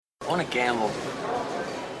want to gamble.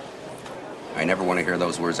 I never want to hear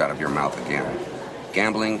those words out of your mouth again.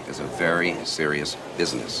 Gambling is a very serious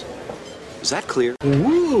business. Is that clear?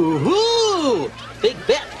 Woo-hoo! Big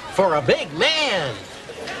bet for a big man.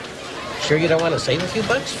 Sure you don't want to save a few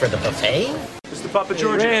bucks for the buffet? Mr. Papa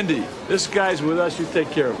George. Randy, this guy's with us. You take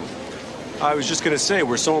care of him. I was just going to say,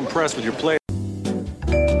 we're so impressed with your play.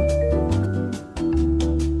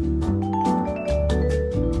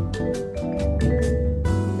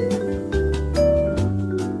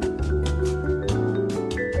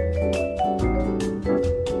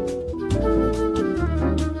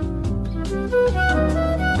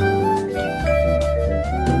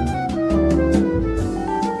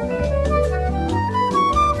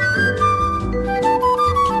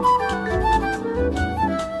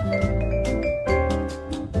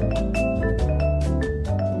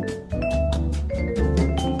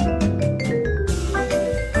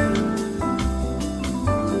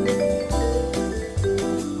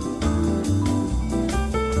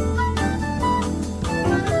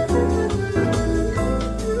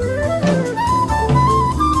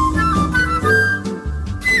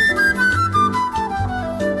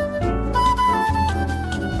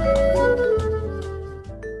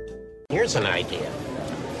 Here's an idea.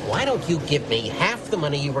 Why don't you give me half the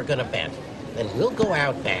money you were going to bet? Then we'll go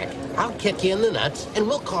out back, I'll kick you in the nuts, and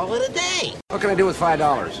we'll call it a day. What can I do with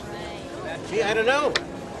 $5? Gee, I don't know.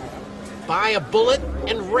 Buy a bullet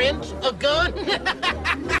and rent a gun?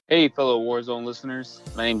 Hey, fellow Warzone listeners.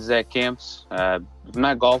 My name is Zach Camps. If I'm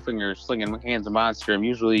not golfing or slinging hands of monster, I'm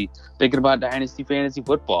usually thinking about Dynasty Fantasy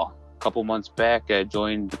Football. A couple months back, I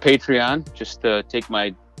joined the Patreon just to take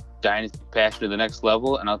my Dynasty passion to the next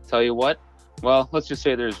level, and I'll tell you what, well, let's just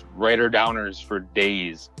say there's writer-downers for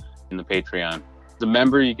days in the Patreon. As a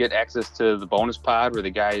member, you get access to the bonus pod where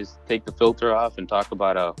the guys take the filter off and talk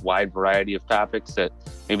about a wide variety of topics that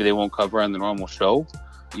maybe they won't cover on the normal show.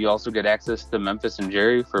 You also get access to Memphis and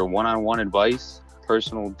Jerry for one-on-one advice,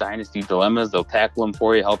 personal Dynasty dilemmas. They'll tackle them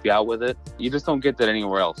for you, help you out with it. You just don't get that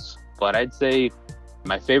anywhere else. But I'd say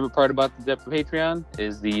my favorite part about the Patreon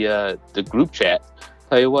is the group chat.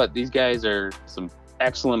 Tell you what, these guys are some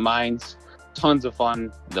excellent minds, tons of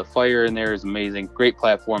fun. The fire in there is amazing. Great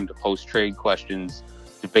platform to post trade questions,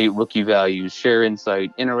 debate rookie values, share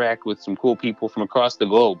insight, interact with some cool people from across the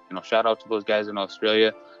globe. Shout out to those guys in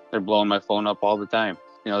Australia. They're blowing my phone up all the time.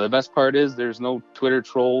 The best part is there's no Twitter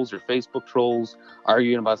trolls or Facebook trolls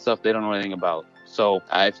arguing about stuff they don't know anything about. So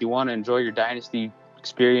if you want to enjoy your Dynasty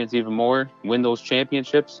experience even more, win those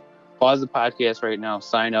championships, pause the podcast right now,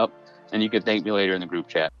 sign up, and you can thank me later in the group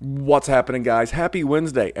chat. What's happening, guys? Happy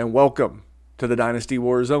Wednesday, and welcome to the Dynasty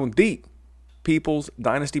Warzone, the People's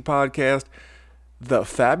Dynasty Podcast, the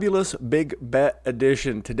fabulous Big Bet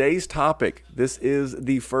edition. Today's topic, this is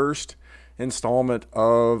the first installment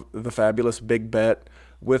of the fabulous Big Bet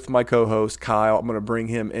with my co-host, Kyle. I'm going to bring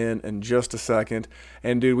him in just a second.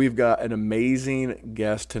 And, dude, we've got an amazing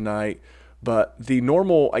guest tonight, but the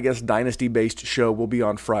normal, Dynasty-based show will be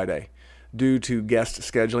on Friday. Due to guest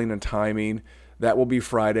scheduling and timing, that will be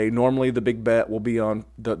Friday. Normally, the Big Bet will be on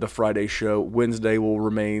the Friday show. Wednesday will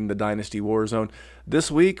remain the Dynasty Warzone. This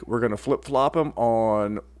week, we're going to flip-flop them.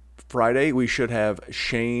 On Friday, we should have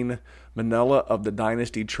Shane Manella of the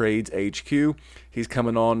Dynasty Trades HQ. He's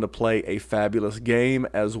coming on to play a fabulous game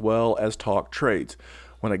as well as talk trades.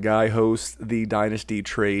 When a guy hosts the Dynasty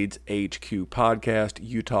Trades HQ podcast,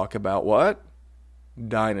 you talk about what?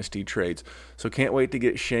 Dynasty trades. So can't wait to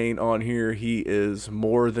get Shane on here. He is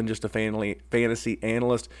more than just a fantasy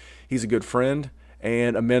analyst. He's a good friend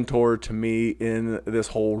and a mentor to me in this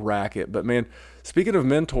whole racket. But man, speaking of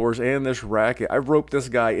mentors and this racket, I've roped this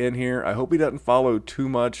guy in here. I hope he doesn't follow too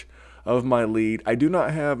much of my lead. I do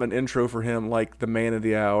not have an intro for him like the man of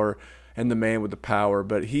the hour and the man with the power,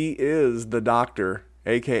 but he is the doctor,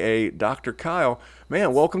 aka Dr. Kyle.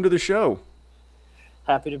 Man, welcome to the show.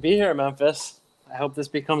 Happy to be here, Memphis. I hope this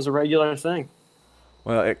becomes a regular thing.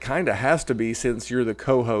 Well, it kind of has to be since you're the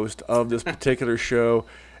co-host of this particular show,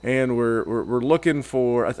 and we're looking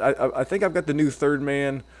for. I think I've got the new third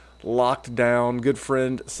man locked down. Good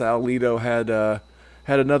friend Sal Lito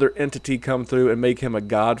had another entity come through and make him a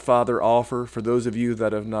Godfather offer. For those of you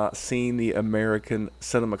that have not seen the American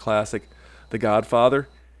cinema classic, The Godfather,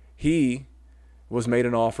 he was made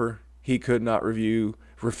an offer he could not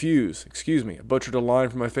refuse. I butchered a line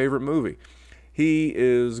from my favorite movie. He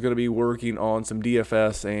is going to be working on some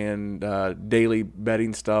DFS and daily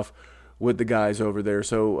betting stuff with the guys over there.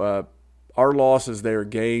 So our loss is their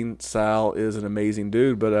gain. Sal is an amazing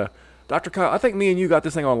dude. But Dr. Kyle, I think me and you got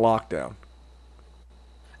this thing on lockdown.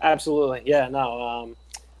 Absolutely. Yeah, no.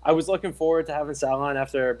 I was looking forward to having Sal on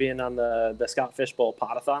after being on the Scott Fishbowl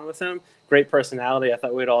Podathon with him. Great personality. I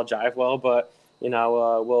thought we'd all jive well, but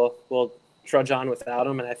we'll trudge on without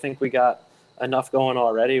him. And I think we got enough going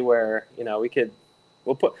already where we know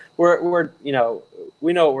what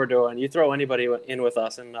we're doing. You throw anybody in with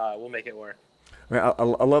us, and we'll make it work. I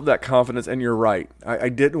love that confidence, and you're right. I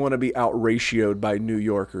didn't want to be out-ratioed by New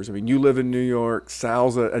Yorkers. I mean, you live in New York.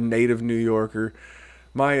 Sal's a native New Yorker.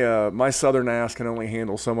 My southern ass can only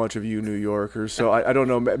handle so much of you New Yorkers. So I don't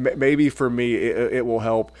know. Maybe for me it will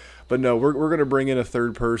help. But no, we're going to bring in a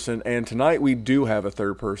third person. And tonight we do have a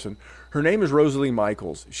third person. Her name is Rosalie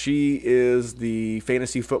Michaels. She is the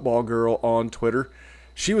fantasy football girl on Twitter.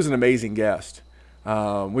 She was an amazing guest.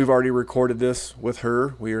 We've already recorded this with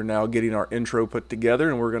her. We are now getting our intro put together,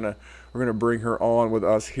 and we're gonna bring her on with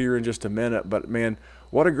us here in just a minute. But man,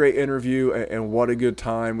 what a great interview and what a good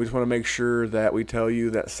time. We just want to make sure that we tell you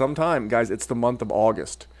that sometime, guys, it's the month of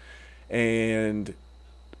August, and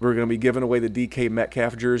we're going to be giving away the DK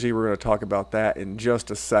Metcalf jersey. We're going to talk about that in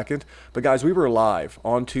just a second. But guys, we were live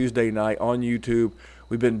on Tuesday night on YouTube.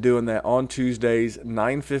 We've been doing that on Tuesdays,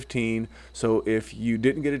 9:15. So if you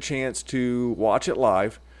didn't get a chance to watch it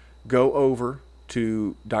live, go over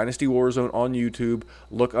to Dynasty Warzone on YouTube,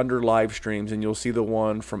 look under live streams, and you'll see the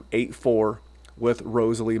one from 8-4 with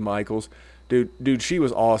Rosalie Michaels. Dude, she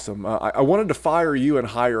was awesome. I wanted to fire you and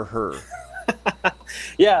hire her.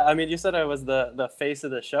 Yeah, I mean, you said I was the face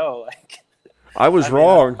of the show. I was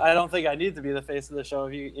wrong. I don't think I need to be the face of the show.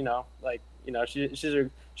 If she's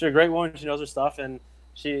a great woman. She knows her stuff, and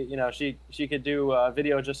she could do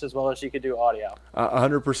video just as well as she could do audio.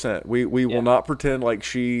 100%. We will not pretend like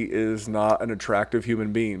she is not an attractive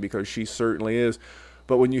human being, because she certainly is.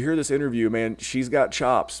 But when you hear this interview, man, she's got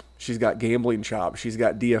chops. She's got gambling chops. She's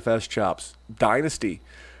got DFS chops. Dynasty.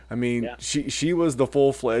 I mean, she was the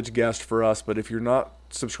full-fledged guest for us. But if you're not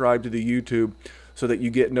subscribed to the YouTube so that you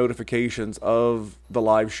get notifications of the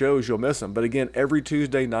live shows, you'll miss them. But again, every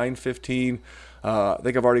Tuesday, 9:15. I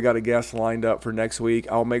think I've already got a guest lined up for next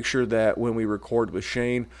week. I'll make sure that when we record with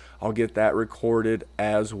Shane, I'll get that recorded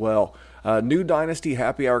as well. New Dynasty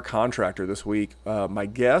Happy Hour contractor this week. My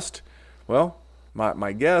guest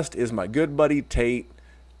is my good buddy Tate.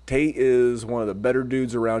 Tate is one of the better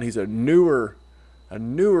dudes around. He's a newer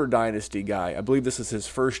Dynasty guy. I believe this is his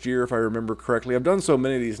first year, if I remember correctly. I've done so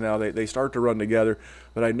many of these now, they start to run together.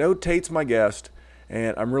 But I know Tate's my guest,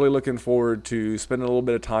 and I'm really looking forward to spending a little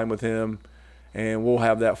bit of time with him, and we'll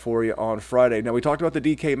have that for you on Friday. Now, we talked about the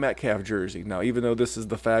DK Metcalf jersey. Now, even though this is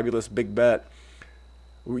the fabulous big bet,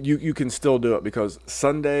 you can still do it, because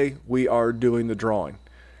Sunday we are doing the drawing.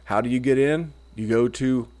 How do you get in? You go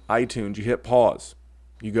to iTunes, you hit pause,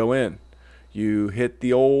 you go in, you hit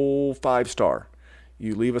the old 5-star.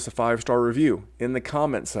 You leave us a 5-star review in the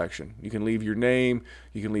comment section. You can leave your name,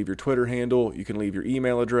 you can leave your Twitter handle, you can leave your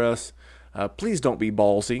email address. Please don't be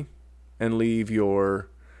ballsy and leave your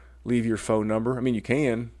phone number. I mean, you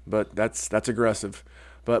can, but that's aggressive.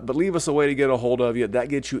 But leave us a way to get a hold of you. That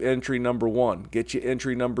gets you entry number 1. Get you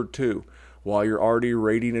entry number 2. While you're already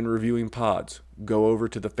rating and reviewing pods, go over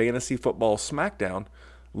to the Fantasy Football Smackdown,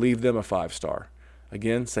 leave them a 5-star.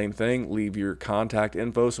 Again, same thing, leave your contact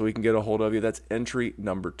info so we can get a hold of you. That's entry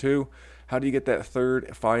number 2. How do you get that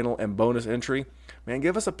third, final, and bonus entry? Man,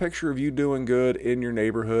 give us a picture of you doing good in your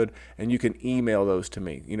neighborhood, and you can email those to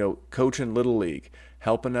me. Coaching Little League,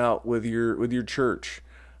 helping out with your church,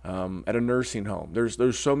 at a nursing home.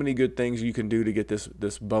 There's so many good things you can do to get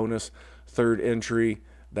this bonus third entry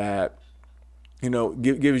that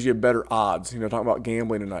gives you better odds. Talking about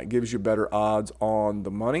gambling tonight, gives you better odds on the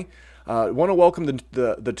money. I want to welcome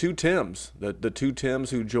the two Tims, the two Tims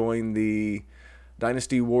who joined the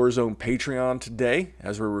Dynasty Warzone Patreon today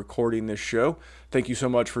as we're recording this show. Thank you so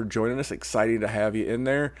much for joining us. Exciting to have you in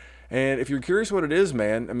there. And if you're curious what it is,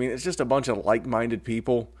 man, I mean, it's just a bunch of like-minded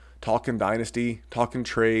people talking Dynasty, talking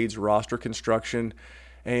trades, roster construction.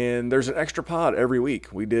 And there's an extra pod every week.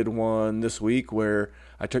 We did one this week where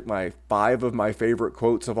I took 5 of my favorite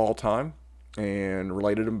quotes of all time and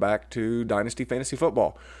related them back to Dynasty Fantasy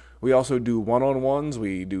Football. We also do one-on-ones.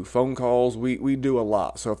 We do phone calls. We do a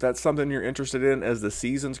lot. So if that's something you're interested in as the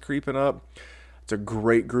season's creeping up, it's a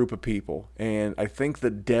great group of people. And I think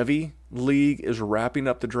the Devy League is wrapping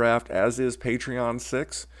up the draft, as is Patreon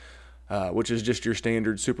 6, which is just your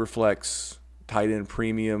standard Superflex tight end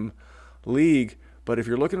premium league. But if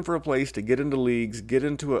you're looking for a place to get into leagues, get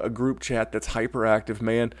into a group chat that's hyperactive,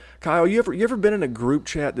 man. Kyle, you ever been in a group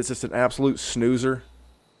chat that's just an absolute snoozer?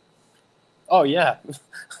 Oh, yeah.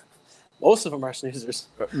 Most of them are snoozers.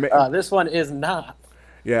 This one is not.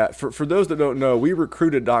 Yeah, for those that don't know, we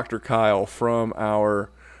recruited Dr. Kyle from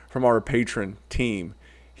our patron team.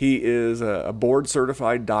 He is a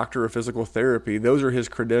board-certified doctor of physical therapy. Those are his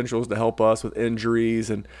credentials to help us with injuries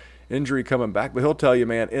and injury coming back. But he'll tell you,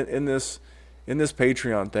 man, in this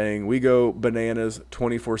Patreon thing, we go bananas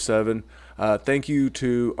 24/7. Thank you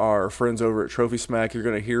to our friends over at Trophy Smack. You're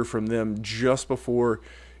going to hear from them just before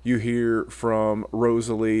you hear from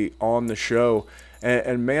Rosalie on the show.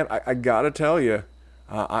 And man, I got to tell you,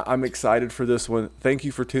 I'm excited for this one. Thank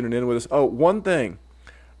you for tuning in with us. Oh, one thing.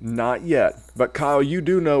 Not yet. But Kyle, you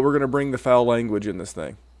do know we're going to bring the foul language in this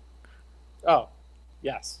thing. Oh,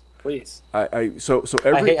 yes, please. So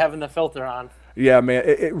I hate having the filter on. Yeah, man,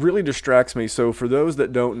 it really distracts me. So for those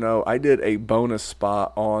that don't know, I did a bonus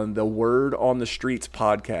spot on the Word on the Streets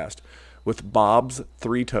podcast with Bob's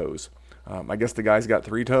Three Toes. I guess the guy's got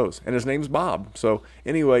 3 toes, and his name's Bob. So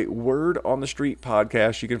anyway, Word on the Street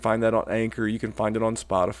podcast, you can find that on Anchor. You can find it on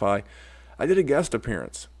Spotify. I did a guest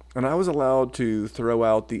appearance, and I was allowed to throw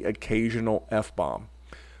out the occasional F-bomb.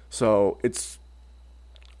 So it's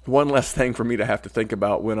one less thing for me to have to think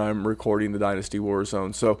about when I'm recording the Dynasty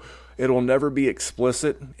Warzone. So it'll never be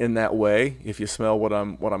explicit in that way if you smell what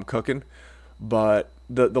I'm cooking. But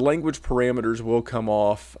the language parameters will come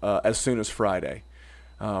off as soon as Friday.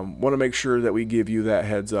 Want to make sure that we give you that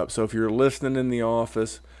heads up. So if you're listening in the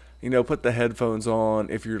office, put the headphones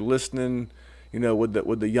on. If you're listening, with the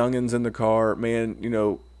youngins in the car, man,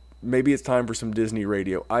 maybe it's time for some Disney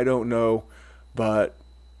radio. I don't know, but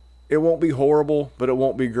it won't be horrible, but it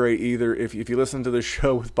won't be great either. If you listen to the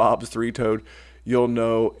show with Bob's Three-Toed, you'll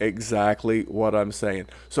know exactly what I'm saying.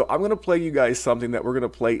 So I'm going to play you guys something that we're going to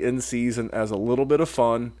play in season as a little bit of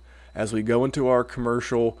fun as we go into our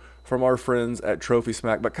commercial from our friends at Trophy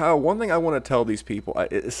Smack. But Kyle, one thing I want to tell these people,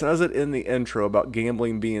 it says it in the intro about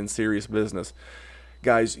gambling being serious business.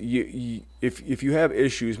 Guys, if you have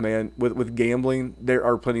issues, man, with gambling, there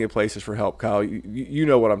are plenty of places for help, Kyle. You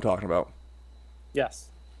know what I'm talking about. Yes,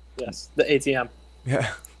 the ATM.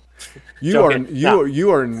 Yeah.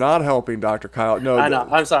 You are not helping, Dr. Kyle. No, I know.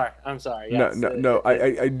 I'm sorry. Yes. No.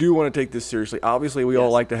 I do want to take this seriously. Obviously, we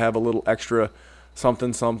all like to have a little extra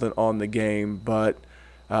something on the game, but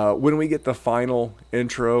when we get the final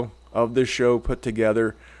intro of this show put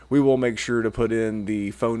together, we will make sure to put in the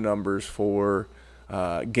phone numbers for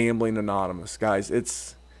Gambling Anonymous. Guys,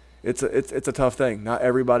 it's a tough thing. Not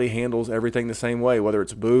everybody handles everything the same way, whether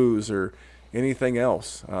it's booze or anything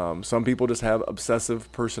else. Some people just have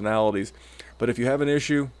obsessive personalities. But if you have an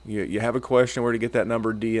issue, you have a question where to get that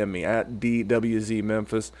number, DM me at DWZ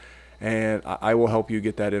Memphis, and I will help you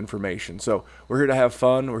get that information. So we're here to have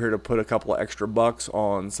fun. We're here to put a couple of extra bucks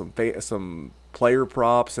on some player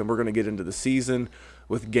props, and we're going to get into the season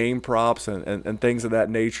with game props and things of that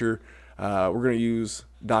nature. We're going to use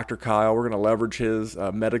Dr. Kyle. We're going to leverage his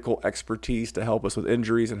medical expertise to help us with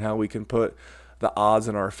injuries and how we can put the odds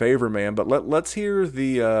in our favor, man. But let's hear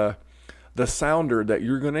the sounder that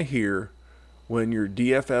you're going to hear when your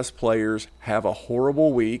DFS players have a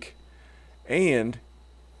horrible week. And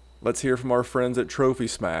let's hear from our friends at Trophy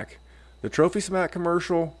Smack. The Trophy Smack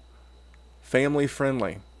commercial, family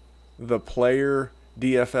friendly. The player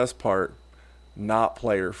DFS part, not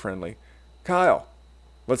player friendly. Kyle,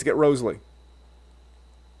 let's get Rosalie.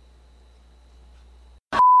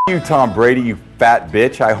 You, Tom Brady, you fat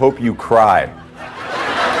bitch. I hope you cry.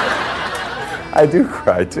 I do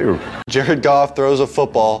cry too. Jared Goff throws a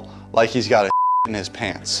football like he's got a in his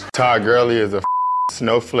pants. Todd Gurley is a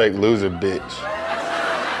snowflake loser bitch.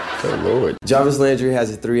 Good Lord. Jarvis Landry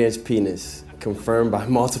has a 3-inch penis, confirmed by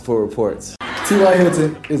multiple reports. T.Y.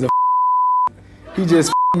 Hilton is a he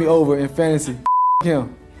just me over in fantasy.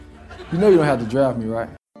 Him. You know you don't have to draft me, right?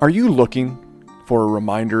 Are you looking for a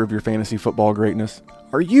reminder of your fantasy football greatness?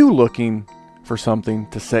 Are you looking for something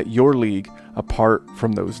to set your league apart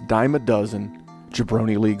from those dime a dozen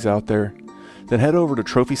jabroni leagues out there? Then head over to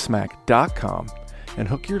TrophySmack.com and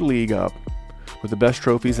hook your league up with the best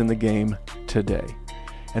trophies in the game today.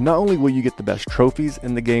 And not only will you get the best trophies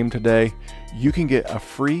in the game today, you can get a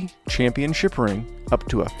free championship ring up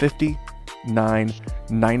to a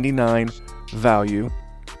 $59.99 value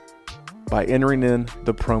by entering in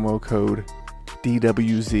the promo code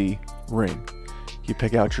DWZ ring. You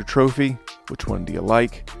pick out your trophy, which one do you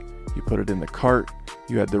like? You put it in the cart,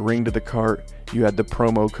 you add the ring to the cart, you add the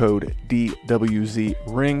promo code DWZ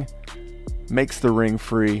ring, makes the ring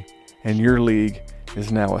free, and your league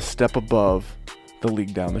is now a step above the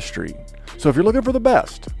league down the street. So if you're looking for the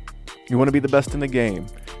best, you want to be the best in the game,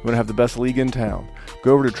 you want to have the best league in town,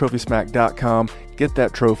 go over to TrophySmack.com, get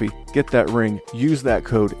that trophy, get that ring, use that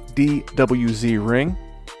code DWZ ring,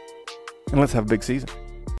 and let's have a big season.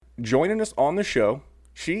 Joining us on the show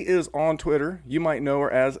She is on Twitter. You might know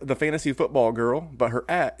her as the Fantasy Football Girl, but her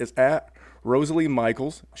is at Rosalie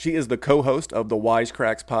Michaels. She is the co-host of the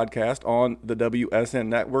Wisecracks podcast on the WSN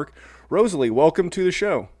network. Rosalie, welcome to the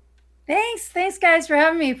show. Thanks guys for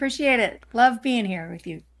having me. Appreciate it. Love being here with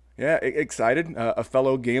you. Yeah, excited. A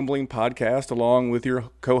fellow gambling podcast along with your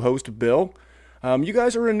co-host Bill. You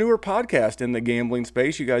guys are a newer podcast in the gambling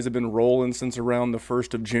space. You guys have been rolling since around the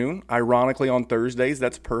 1st of June. Ironically, on Thursdays.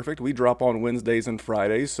 That's perfect. We drop on Wednesdays and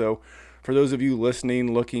Fridays. So for those of you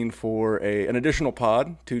listening, looking for an additional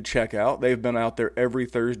pod to check out, they've been out there every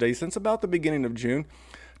Thursday since about the beginning of June.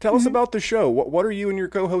 Tell us about the show. What are you and your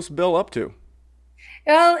co-host Bill up to?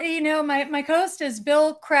 Well, my co-host is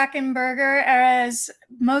Bill Krakenberger, as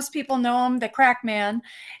most people know him, the Crack Man,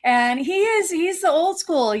 and he's the old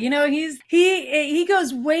school. He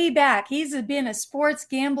goes way back. He's been a sports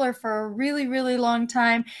gambler for a really, really long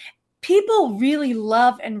time. People really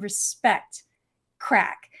love and respect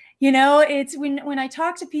Crack. It's when I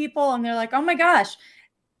talk to people and they're like, "Oh my gosh,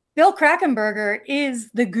 Bill Krakenberger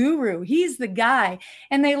is the guru. He's the guy."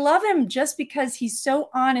 And they love him just because he's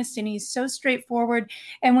so honest and he's so straightforward.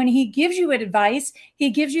 And when he gives you advice,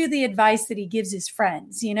 he gives you the advice that he gives his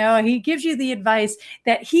friends. He gives you the advice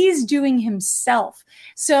that he's doing himself.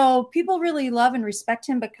 So people really love and respect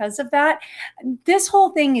him because of that. This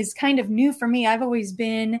whole thing is kind of new for me. I've always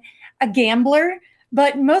been a gambler,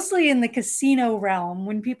 but mostly in the casino realm.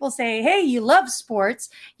 When people say, "Hey, you love sports,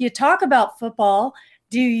 you talk about football,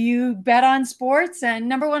 do you bet on sports?" And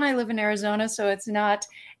number one, I live in Arizona, so it's not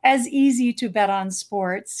as easy to bet on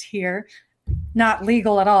sports here. Not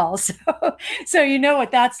legal at all. So you know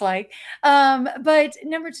what that's like. But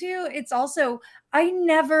number two, it's also, I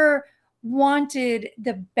never wanted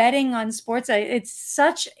the betting on sports. It's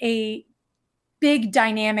such a big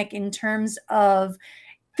dynamic in terms of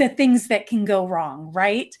the things that can go wrong,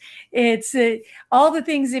 right? It's all the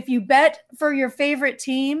things. If you bet for your favorite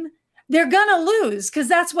team, they're going to lose because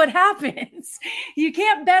that's what happens. You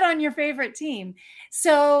can't bet on your favorite team.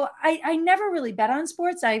 So I never really bet on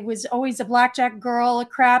sports. I was always a blackjack girl, a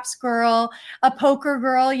craps girl, a poker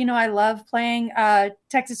girl. I love playing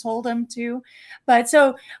Texas Hold'em too. But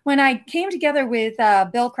so when I came together with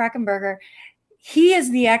Bill Krakenberger, he is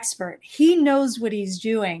the expert. He knows what he's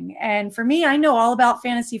doing. And for me, I know all about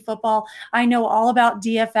fantasy football. I know all about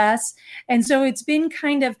DFS. And so it's been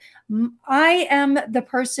kind of, I am the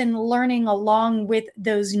person learning along with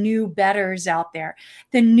those new bettors out there,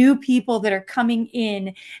 the new people that are coming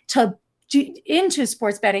into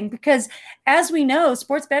sports betting, because as we know,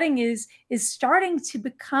 sports betting is starting to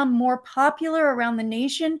become more popular around the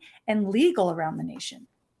nation and legal around the nation.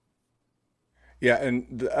 Yeah, and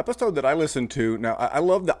the episode that I listened to, now I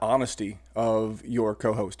love the honesty of your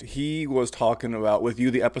co-host. He was talking about with you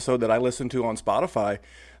the episode that I listened to on Spotify,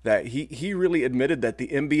 that he really admitted that the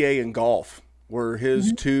NBA and golf were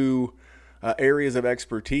his two areas of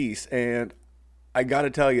expertise. And I got to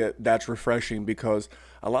tell you, that's refreshing, because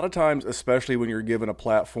a lot of times, especially when you're given a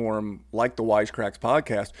platform like the Wisecracks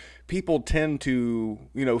podcast, people tend to,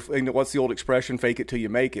 what's the old expression, fake it till you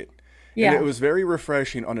make it. Yeah. And it was very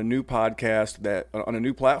refreshing on a new podcast, that on a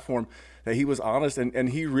new platform, that he was honest and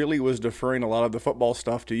he really was deferring a lot of the football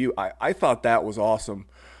stuff to you. I thought that was awesome.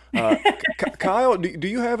 Kyle, do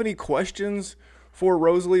you have any questions for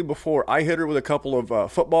Rosalie before I hit her with a couple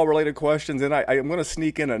of football related questions? And I'm going to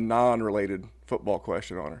sneak in a non-related football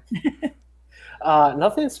question on her.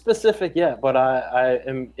 Nothing specific yet, but I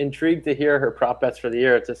am intrigued to hear her prop bets for the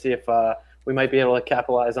year to see if we might be able to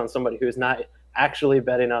capitalize on somebody who's not actually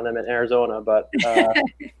betting on them in Arizona. But,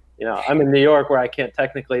 I'm in New York where I can't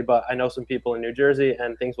technically, but I know some people in New Jersey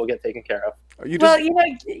and things will get taken care of. You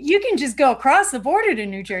can just go across the border to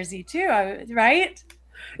New Jersey too, right?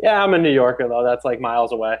 Yeah, I'm a New Yorker though. That's like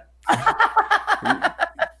miles away.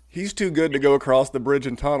 He's too good to go across the bridge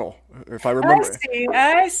and tunnel. If I remember,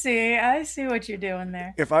 I see what you're doing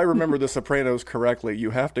there. If I remember The Sopranos correctly,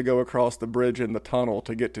 you have to go across the bridge and the tunnel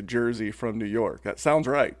to get to Jersey from New York. That sounds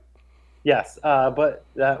right. Yes, but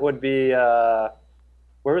that would be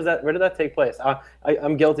where was that? Where did that take place?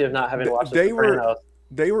 I'm guilty of not having watched The Sopranos.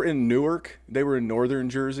 They were in Newark. They were in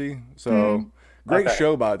northern Jersey. So great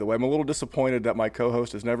show, by the way. I'm a little disappointed that my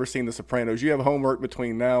co-host has never seen The Sopranos. You have homework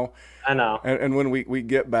between now and when we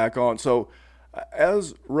get back on. So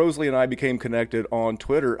as Rosalie and I became connected on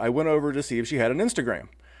Twitter, I went over to see if she had an Instagram.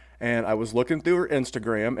 And I was looking through her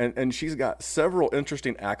Instagram, and she's got several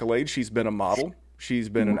interesting accolades. She's been a model. She's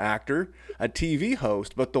been an actor, a TV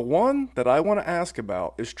host, but the one that I want to ask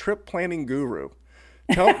about is trip planning guru.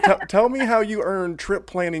 Tell me how you earned trip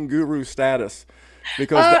planning guru status,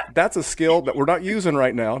 because that's a skill that we're not using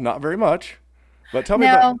right now, not very much. But tell me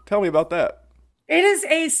about that. It is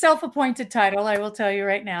a self-appointed title, I will tell you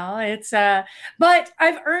right now. It's but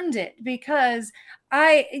I've earned it because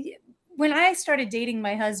when I started dating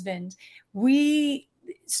my husband, we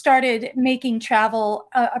started making travel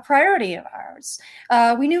a priority of ours.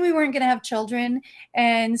 We knew we weren't going to have children,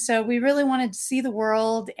 and so we really wanted to see the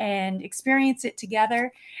world and experience it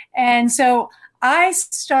together. And so I'm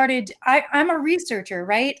a researcher,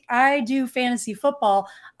 right? I do fantasy football.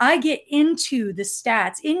 I get into the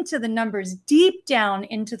stats, into the numbers, deep down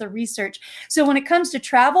into the research. So when it comes to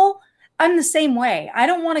travel, I'm the same way. I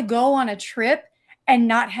don't want to go on a trip and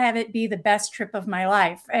not have it be the best trip of my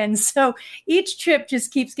life. And so each trip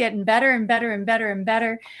just keeps getting better and better and better and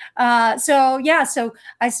better. So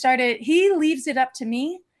he leaves it up to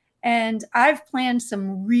me. And I've planned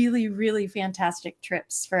some really, really fantastic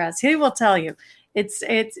trips for us. He will tell you.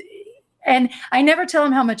 And I never tell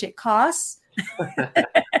him how much it costs.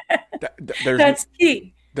 That's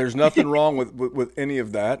key. There's nothing wrong with any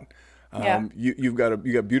of that. You've got a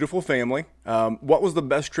beautiful family. What was the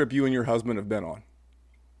best trip you and your husband have been on?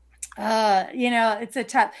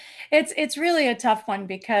 It's really a tough one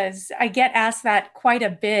because I get asked that quite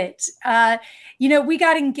a bit. We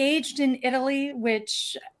got engaged in Italy,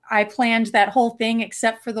 which I planned that whole thing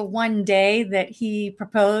except for the one day that he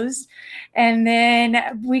proposed. And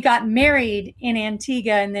then we got married in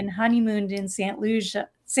Antigua and then honeymooned in St.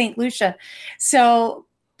 Lucia. So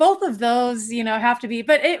both of those, have to be,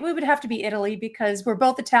 but we would have to be Italy because we're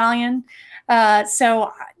both Italian.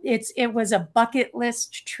 So it was a bucket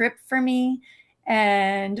list trip for me.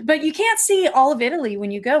 But you can't see all of Italy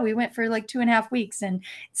when you go. We went for like 2.5 weeks and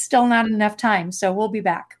it's still not enough time. So we'll be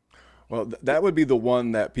back. Well, that would be the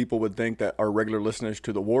one that people would think that are regular listeners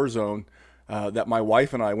to the War Zone, that my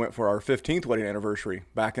wife and I went for our 15th wedding anniversary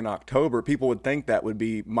back in October. People would think that would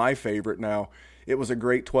be my favorite. Now, it was a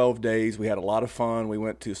great 12 days. We had a lot of fun. We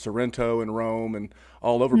went to Sorrento and Rome and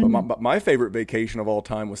all over. Mm-hmm. But my favorite vacation of all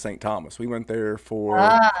time was St. Thomas. We went there for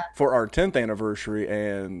our 10th anniversary,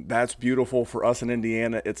 and that's beautiful for us in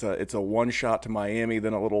Indiana. It's a one shot to Miami,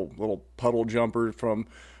 then a little puddle jumper from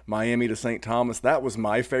Miami to St. Thomas. That was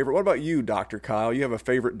my favorite. What about you, Dr. Kyle? You have a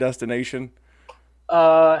favorite destination?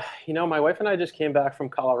 My wife and I just came back from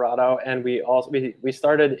Colorado, and we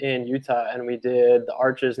started in Utah, and we did the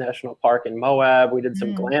Arches National Park in Moab. We did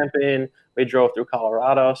some glamping. We drove through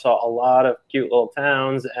Colorado, saw a lot of cute little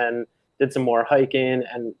towns, and did some more hiking.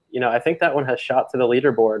 And I think that one has shot to the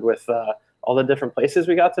leaderboard with all the different places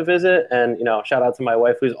we got to visit. And shout out to my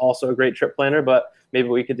wife, who's also a great trip planner. But maybe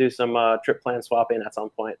we could do some trip plan swapping at some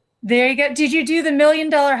point. There you go. Did you do the $1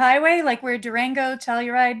 Million Highway, like where Durango,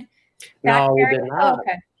 Telluride? No, we did not.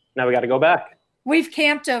 Okay. Now we got to go back. We've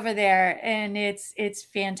camped over there, and it's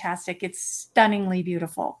fantastic. It's stunningly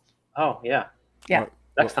beautiful. Oh yeah.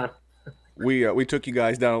 Next time. We took you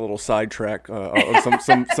guys down a little sidetrack on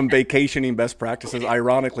some vacationing best practices.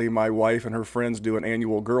 Ironically, my wife and her friends do an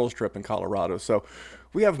annual girls trip in Colorado, so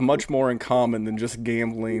we have much more in common than just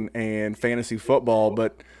gambling and fantasy football.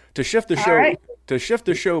 But to shift the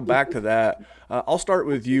show back to that, I'll start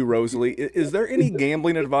with you, Rosalie. Is there any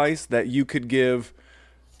gambling advice that you could give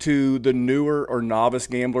to the newer or novice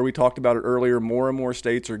gambler? We talked about it earlier. More and more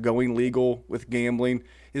states are going legal with gambling.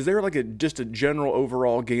 Is there just a general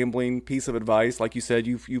overall gambling piece of advice? Like you said,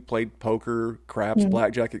 you played poker, craps,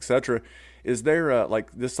 blackjack, etc. Is there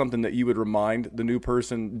this something that you would remind the new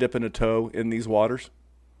person dipping a toe in these waters?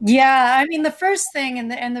 Yeah, I mean, the first thing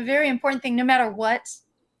and the very important thing, no matter what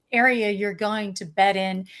area you're going to bet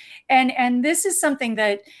in, and this is something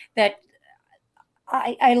that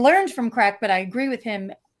I learned from Crack, but I agree with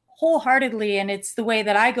him wholeheartedly, and it's the way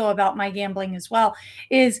that I go about my gambling as well,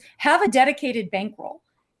 is have a dedicated bankroll.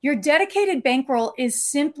 Your dedicated bankroll is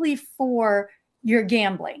simply for your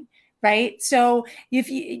gambling, right? So if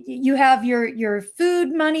you have your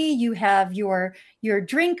food money, you have your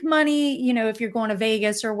drink money, if you're going to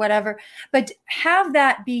Vegas or whatever, but have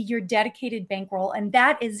that be your dedicated bankroll, and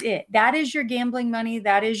that is it. That is your gambling money.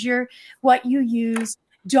 That is what you use.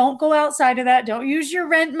 Don't go outside of that. Don't use your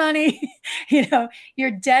rent money.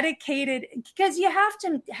 You're dedicated, because you have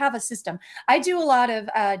to have a system. I do a lot of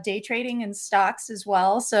day trading in stocks as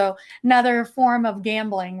well. So another form of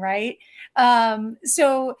gambling, right? And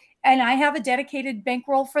I have a dedicated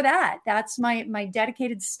bankroll for that. That's my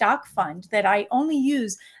dedicated stock fund that I only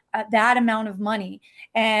use that amount of money.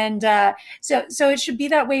 And so it should be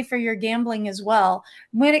that way for your gambling as well.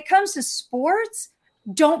 When it comes to sports,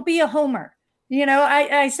 don't be a homer.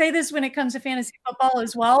 I say this when it comes to fantasy football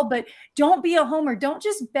as well, but don't be a homer. Don't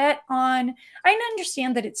just bet on. I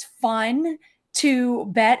understand that it's fun to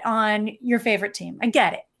bet on your favorite team. I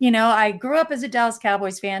get it. You know, I grew up as a Dallas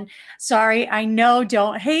Cowboys fan. Sorry, I know,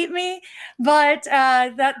 don't hate me, but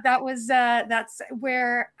that's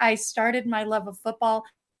where I started my love of football.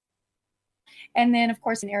 And then, of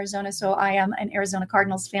course, in Arizona, so I am an Arizona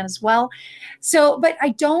Cardinals fan as well. So, but I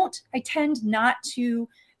tend not to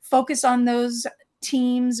focus on those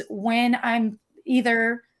teams when I'm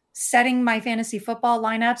either setting my fantasy football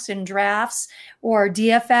lineups and drafts or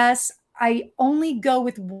DFS. I only go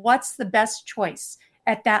with what's the best choice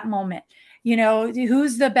at that moment. You know,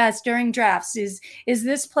 who's the best during drafts? Is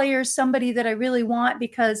this player somebody that I really want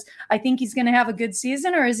because I think he's going to have a good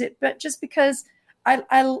season, or is it just because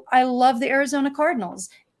I love the Arizona Cardinals?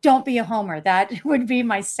 Don't be a homer. That would be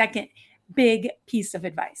my second big piece of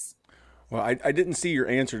advice. Well, I didn't see your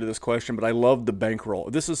answer to this question, but I love the bankroll.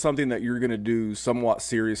 This is something that you're going to do somewhat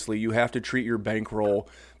seriously. You have to treat your bankroll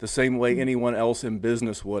the same way anyone else in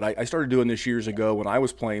business would. I started doing this years ago when I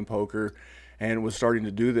was playing poker and was starting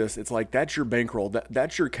to do this. It's like, that's your bankroll.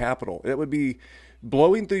 That's your capital. It would be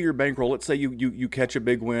blowing through your bankroll. Let's say you catch a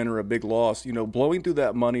big win or a big loss. You know, blowing through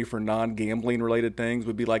that money for non-gambling related things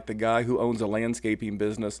would be like the guy who owns a landscaping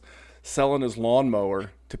business selling his lawnmower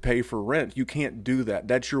to pay for rent. You can't do that.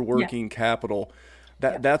 That's your working capital.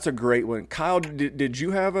 That's a great one. Kyle, did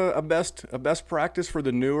you have a best practice for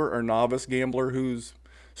the newer or novice gambler who's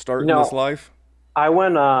starting this life? I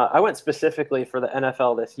went specifically for the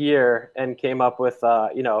NFL this year and came up with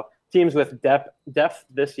teams with depth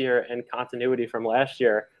this year and continuity from last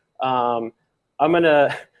year. I'm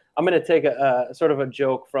gonna take a sort of a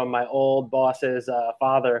joke from my old boss's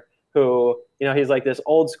father, who, you know, he's like this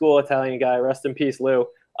old school Italian guy. Rest in peace, Lou.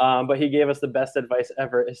 But he gave us the best advice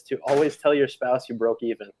ever: is to always tell your spouse you broke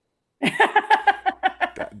even.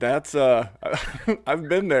 That's I've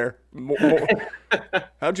been there.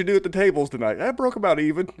 How'd you do at the tables tonight? I broke about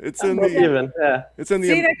even. It's in the even. Yeah. It's in the.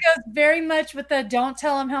 See, that goes very much with the don't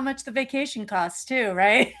tell them how much the vacation costs too,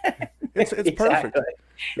 right? It's perfect.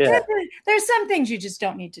 Yeah. There's some things you just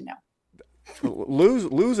don't need to know.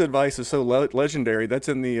 Lou's advice is so legendary. That's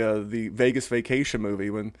in the Vegas Vacation movie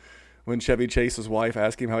when Chevy Chase's wife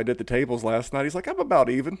asked him how he did the tables last night. He's like, I'm about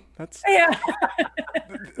even. That's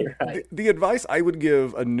the advice I would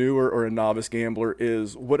give a newer or a novice gambler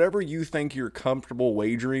is whatever you think you're comfortable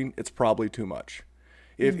wagering, it's probably too much.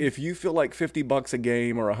 If you feel like $50 a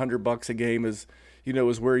game or $100 a game is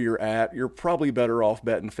where you're at, you're probably better off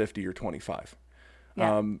betting 50 or 25.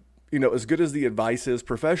 Yeah. As good as the advice is,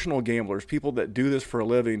 professional gamblers, people that do this for a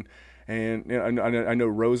living, and I know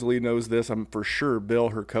Rosalie knows this. I'm for sure Bill,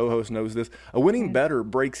 her co-host, knows this. A winning bettor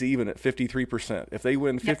breaks even at 53%. If they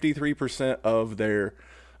win 53% of their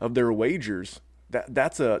wagers,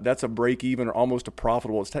 that's a break even or almost a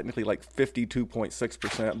profitable. It's technically like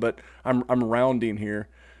 52.6%, but I'm rounding here.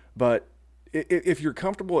 But if you're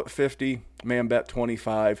comfortable at 50, man, bet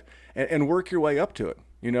 25 and work your way up to it.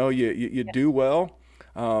 You do well.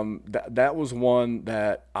 That was one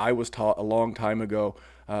that I was taught a long time ago.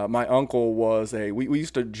 My uncle was we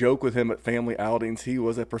used to joke with him at family outings. He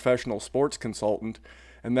was a professional sports consultant,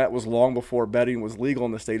 and that was long before betting was legal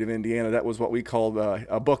in the state of Indiana. That was what we called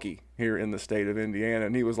a bookie here in the state of Indiana.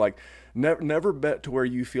 And he was like, never bet to where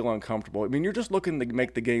you feel uncomfortable. I mean, you're just looking to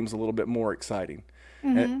make the games a little bit more exciting.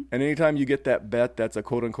 Mm-hmm. And anytime you get that bet that's a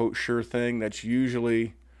quote-unquote sure thing, that's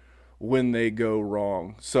usually when they go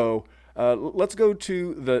wrong. So let's go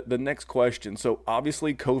to the next question. So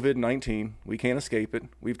obviously COVID-19, we can't escape it.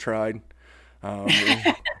 We've tried.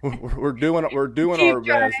 We're doing our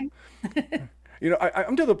best.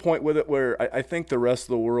 I'm to the point with it where I think the rest of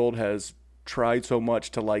the world has tried so much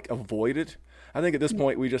to avoid it. I think at this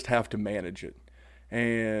point we just have to manage it.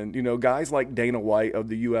 And, guys like Dana White of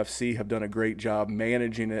the UFC have done a great job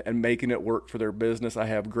managing it and making it work for their business. I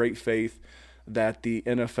have great faith that the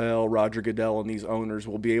NFL, Roger Goodell, and these owners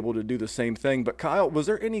will be able to do the same thing. But Kyle, was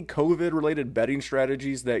there any COVID-related betting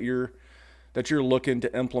strategies that you're looking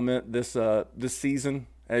to implement this season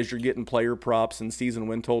as you're getting player props and season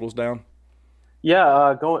win totals down?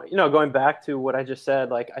 Yeah, going back to what I just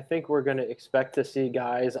said, I think we're going to expect to see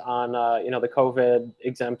guys on the COVID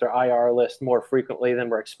exempt or IR list more frequently than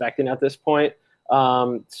we're expecting at this point.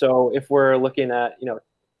 So if we're looking at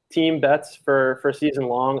team bets for season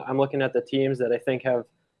long, I'm looking at the teams that I think have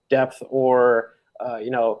depth or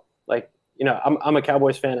I'm a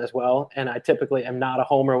Cowboys fan as well, and I typically am not a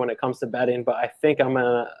homer when it comes to betting, but I think I'm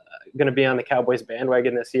going to be on the Cowboys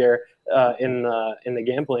bandwagon this year in the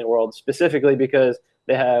gambling world, specifically because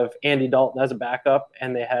they have Andy Dalton as a backup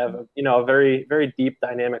and they have a very, very deep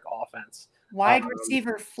dynamic offense. Wide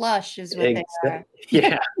receiver flush is what they are.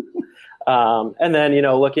 Yeah. And then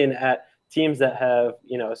looking at teams that have,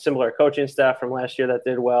 similar coaching staff from last year that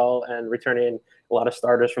did well, and returning a lot of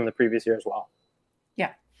starters from the previous year as well.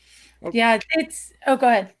 Yeah. Yeah. Go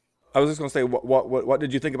ahead. I was just going to say, what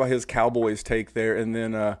did you think about his Cowboys take there? And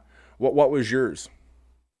then what was yours?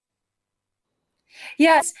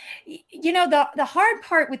 Yes. The hard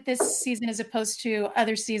part with this season as opposed to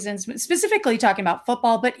other seasons, specifically talking about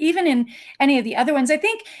football, but even in any of the other ones, I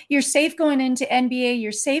think you're safe going into NBA,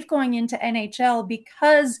 you're safe going into NHL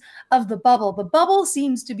because of the bubble. The bubble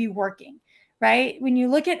seems to be working, right? When you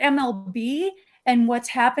look at MLB and what's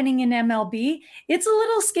happening in MLB, it's a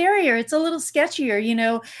little scarier. It's a little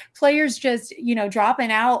sketchier, players just, dropping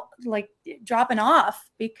off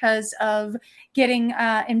because of getting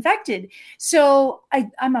infected. So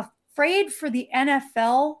I'm afraid for the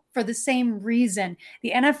NFL for the same reason.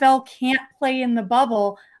 The NFL can't play in the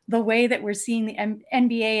bubble the way that we're seeing the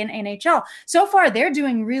NBA and NHL. So far, they're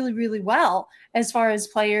doing really, really well as far as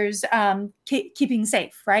players keeping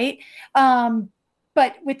safe, right?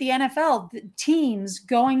 But with the NFL, the teams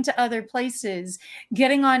going to other places,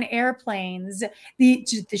 getting on airplanes, the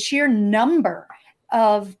sheer number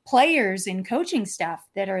of players and coaching staff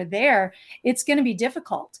that are there, it's going to be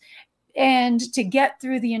difficult. And to get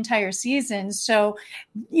through the entire season. So,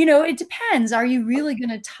 it depends. Are you really going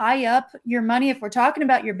to tie up your money? If we're talking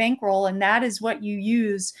about your bankroll and that is what you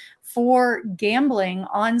use for gambling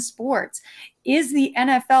on sports, is the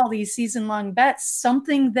NFL, these season-long bets,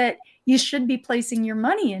 something that you should be placing your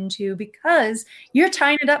money into because you're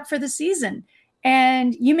tying it up for the season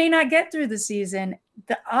and you may not get through the season?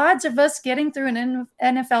 The odds of us getting through an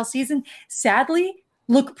NFL season, sadly,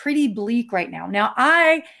 look pretty bleak right now. Now,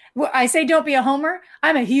 I say don't be a homer.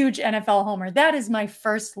 I'm a huge NFL homer. That is my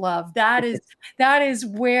first love. That is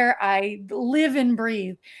where I live and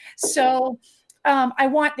breathe. So I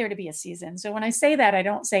want there to be a season. So when I say that, I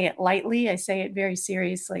don't say it lightly. I say it very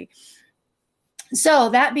seriously. So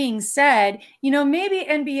that being said, maybe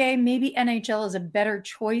NBA, maybe NHL is a better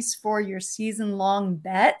choice for your season-long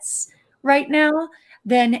bets right now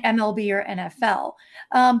than MLB or NFL.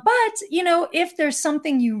 But, if there's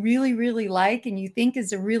something you really, really like and you think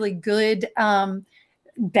is a really good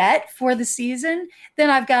bet for the season, then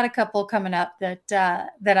I've got a couple coming up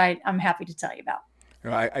that I'm happy to tell you about.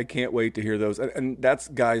 I can't wait to hear those. And that's,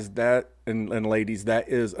 guys, and ladies, that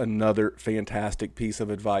is another fantastic piece of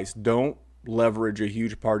advice. Don't leverage a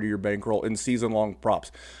huge part of your bankroll in season-long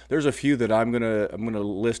props. There's a few that I'm gonna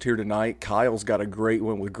list here tonight. Kyle's got a great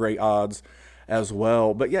one with great odds as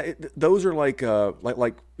well. But yeah, those are like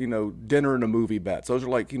dinner and a movie bets. Those are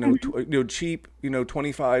like cheap,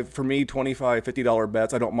 $25 for me, $25, $50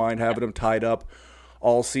 bets. I don't mind having them tied up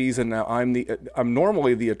all season. Now I'm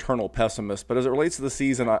normally the eternal pessimist, but as it relates to the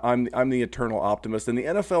season, I'm the eternal optimist. And the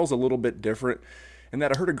NFL's a little bit different in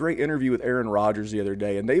that I heard a great interview with Aaron Rodgers the other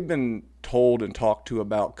day, and they've been told and talked to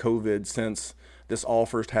about COVID since this all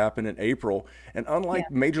first happened in April. And unlike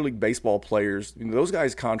Major League Baseball players, those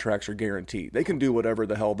guys' contracts are guaranteed. They can do whatever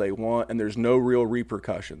the hell they want, and there's no real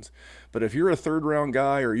repercussions. But if you're a third-round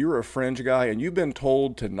guy or you're a fringe guy and you've been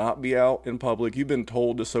told to not be out in public, you've been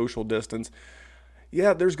told to social distance,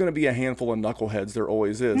 there's going to be a handful of knuckleheads. There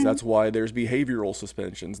always is. Mm-hmm. That's why there's behavioral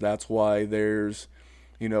suspensions. That's why there's,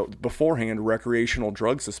 beforehand recreational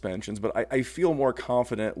drug suspensions. But I feel more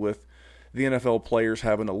confident with the NFL players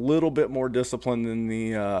having a little bit more discipline than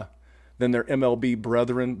their MLB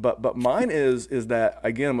brethren. But mine is that,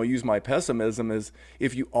 again, I'm going to use my pessimism, is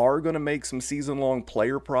if you are going to make some season-long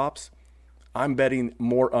player props, I'm betting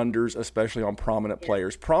more unders, especially on prominent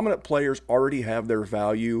players. Prominent players already have their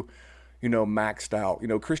value maxed out.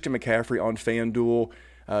 Christian McCaffrey on FanDuel,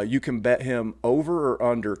 you can bet him over or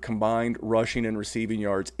under combined rushing and receiving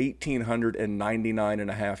yards,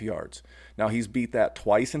 1,899.5 yards. Now, he's beat that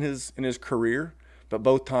twice in his career, but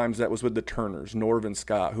both times that was with the Turners, Norv and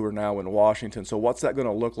Scott, who are now in Washington. So what's that going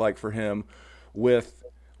to look like for him with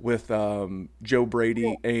Joe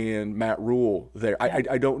Brady and Matt Rule there?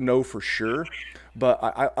 I don't know for sure, but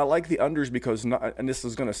I like the unders because, and this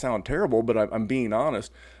is going to sound terrible, but I'm being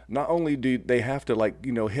honest, not only do they have to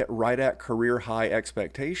hit right at career high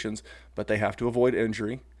expectations, but they have to avoid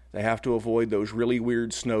injury. They have to avoid those really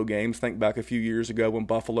weird snow games. Think back a few years ago when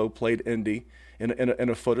Buffalo played Indy in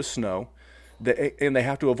a foot of snow. And they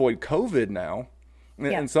have to avoid COVID now.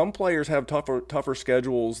 And some players have tougher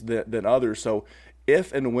schedules than others. So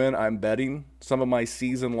if and when I'm betting some of my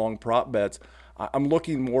season-long prop bets, I'm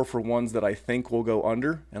looking more for ones that I think will go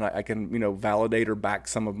under, and I can validate or back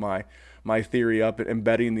some of my theory up and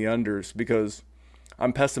betting the unders because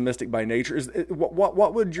I'm pessimistic by nature.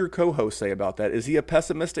 What would your co-host say about that? Is he a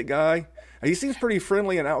pessimistic guy? He seems pretty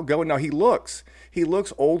friendly and outgoing. Now he looks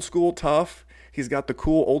old school tough. He's got the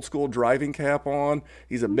cool old school driving cap on.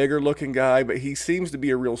 He's a bigger looking guy, but he seems to be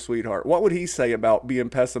a real sweetheart. What would he say about being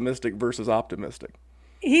pessimistic versus optimistic?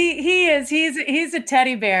 He is he's a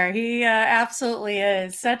teddy bear. He absolutely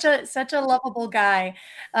is such a lovable guy.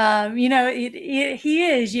 He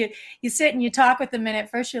is. You sit and you talk with him, and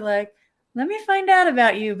at first you're like, let me find out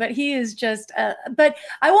about you. But he is just. But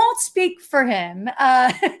I won't speak for him.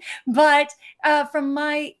 But from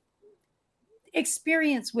my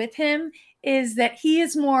experience with him is that he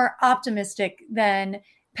is more optimistic than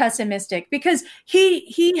pessimistic because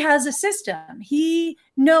he has a system. He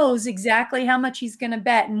knows exactly how much he's going to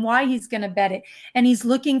bet and why he's going to bet it, and he's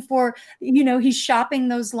looking for, he's shopping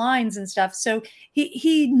those lines and stuff. So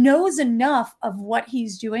he knows enough of what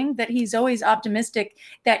he's doing that he's always optimistic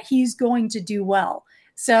that he's going to do well.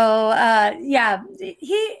 So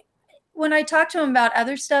when I talk to him about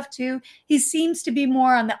other stuff too, he seems to be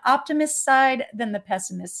more on the optimist side than the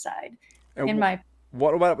pessimist side.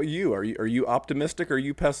 What about you? Are you optimistic or are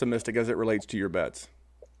you pessimistic as it relates to your bets?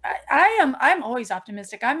 I'm always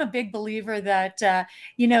optimistic. I'm a big believer that,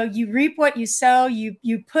 you reap what you sow,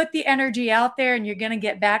 you put the energy out there and you're going to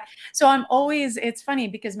get back. So it's funny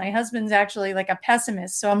because my husband's actually like a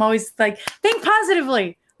pessimist. So I'm always like, think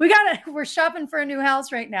positively. We're shopping for a new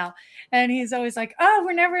house right now. And he's always like, oh,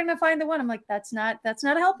 we're never going to find the one. I'm like, that's not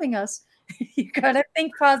helping us. You got to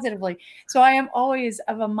think positively. So I am always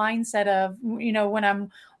of a mindset of, when I'm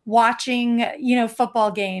watching, football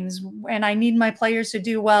games and I need my players to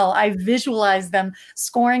do well, I visualize them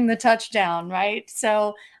scoring the touchdown. Right.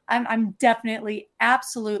 So I'm definitely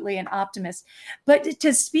absolutely an optimist. But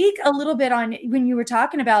to speak a little bit on when you were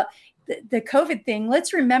talking about the COVID thing,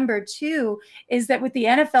 let's remember too, is that with the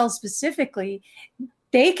NFL specifically,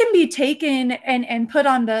 they can be taken and put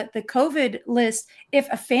on the COVID list if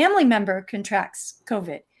a family member contracts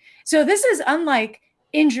COVID. So this is unlike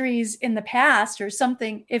injuries in the past or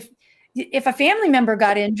something. If a family member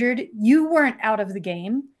got injured, you weren't out of the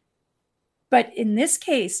game. But in this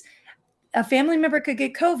case, a family member could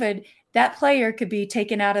get COVID. That player could be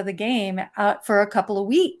taken out of the game for a couple of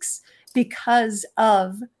weeks because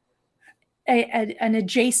of an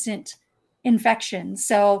adjacent infection.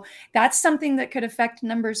 So that's something that could affect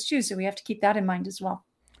numbers too. So we have to keep that in mind as well.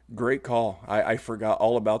 Great call. I forgot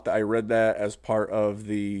all about that. I read that as part of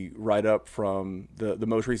the write-up from the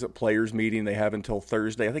most recent players meeting. They have until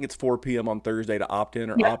Thursday. I think it's 4 p.m. on Thursday to opt in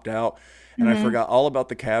or opt out. And I forgot all about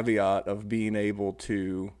the caveat of being able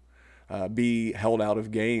to be held out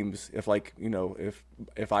of games. If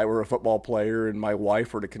if I were a football player and my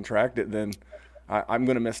wife were to contract it, then I'm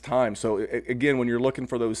going to miss time. So again, when you're looking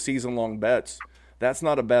for those season-long bets, that's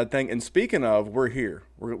not a bad thing. And speaking of, we're here.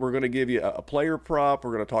 We're going to give you a player prop.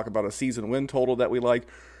 We're going to talk about a season win total that we like.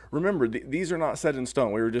 Remember, these are not set in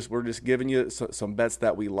stone. We're just giving you some bets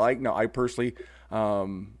that we like. Now, I personally,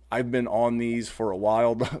 I've been on these for a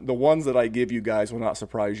while. The ones that I give you guys will not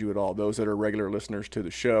surprise you at all, those that are regular listeners to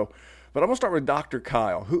the show. But I'm going to start with Dr.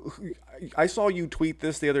 Kyle. Who I saw you tweet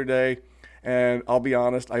this the other day. And I'll be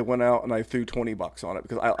honest, I went out and I threw $20 on it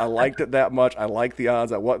because I liked it that much. I liked the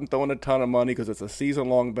odds. I wasn't throwing a ton of money because it's a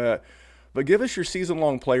season-long bet. But give us your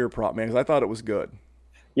season-long player prop, man, because I thought it was good.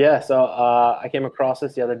 Yeah, so I came across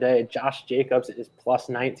this the other day. Josh Jacobs is plus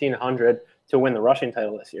 1,900 to win the rushing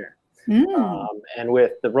title this year. And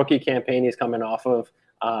with the rookie campaign he's coming off of,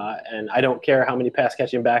 and I don't care how many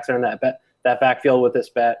pass-catching backs are in that backfield with this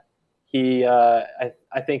bet,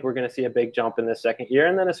 I think we're going to see a big jump in this second year.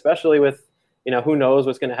 And then especially with, who knows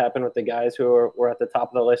what's going to happen with the guys who were at the top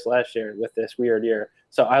of the list last year with this weird year.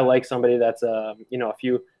 So I like somebody that's, a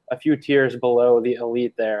few tiers below the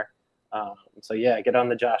elite there. So yeah, get on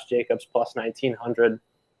the Josh Jacobs plus 1,900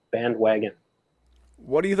 bandwagon.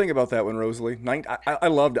 What do you think about that one, Rosalie? I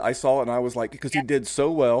loved it. I saw it and I was like, because he did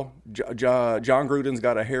so well. John Gruden's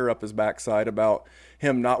got a hair up his backside about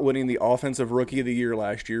him not winning the Offensive Rookie of the Year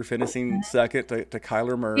last year, finishing second to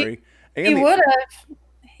Kyler Murray. He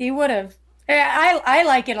would have. I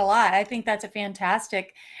like it a lot. I think that's a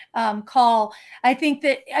fantastic call. I think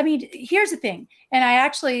that, here's the thing. And I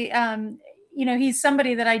actually, he's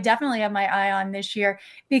somebody that I definitely have my eye on this year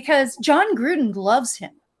because John Gruden loves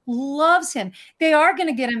him. They are going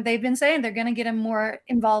to get him. They've been saying they're going to get him more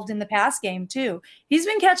involved in the pass game too. He's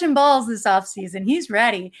been catching balls this offseason. He's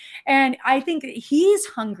ready. And I think he's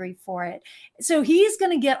hungry for it. So he's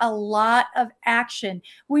going to get a lot of action.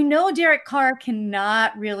 We know Derek Carr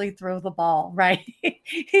cannot really throw the ball, right?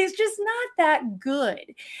 He's just not that good.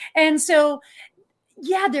 And so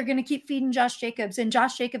yeah, they're going to keep feeding Josh Jacobs, and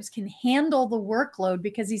Josh Jacobs can handle the workload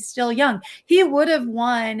because he's still young. He would have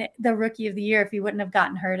won the Rookie of the Year if he wouldn't have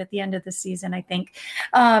gotten hurt at the end of the season, I think.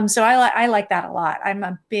 So I like that a lot. I'm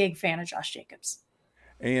a big fan of Josh Jacobs.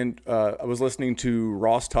 And I was listening to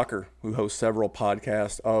Ross Tucker, who hosts several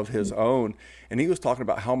podcasts of his own, and he was talking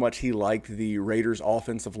about how much he liked the Raiders'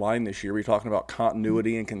 offensive line this year. We're talking about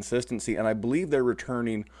continuity and consistency, and I believe they're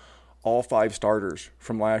returning all 5 starters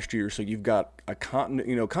from last year. So you've got a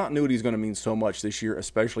continuity is going to mean so much this year,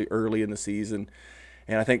 especially early in the season.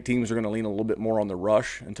 And I think teams are going to lean a little bit more on the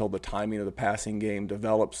rush until the timing of the passing game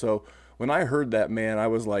develops. So when I heard that, man, I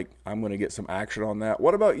was like, I'm going to get some action on that.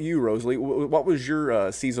 What about you, Rosalie? What was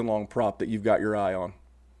your season-long prop that you've got your eye on?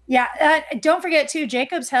 Yeah, don't forget, too,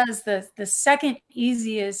 Jacobs has the second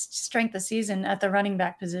easiest strength of season at the running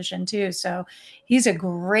back position, too. So he's a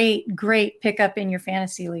great pickup in your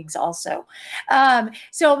fantasy leagues also.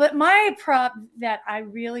 But my prop that I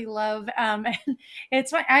really love,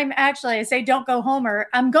 it's fun. I say don't go Homer.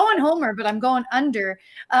 I'm going Homer, but I'm going under.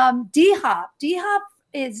 D-Hop. D-Hop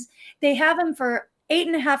they have him for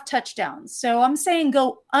 8.5 touchdowns. So I'm saying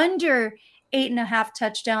go under 8.5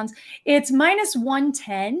 touchdowns. It's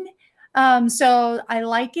 -110. So I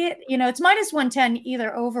like it. It's -110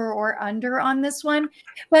 either over or under on this one.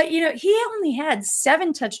 But, he only had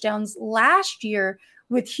 7 touchdowns last year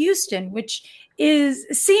with Houston, which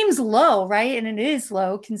seems low, right? And it is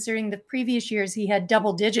low considering the previous years he had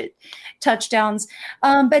double-digit touchdowns.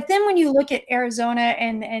 But then when you look at Arizona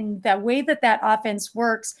and the way that offense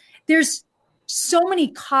works, there's so many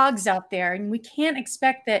cogs out there, and we can't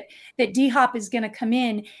expect that D-Hop is going to come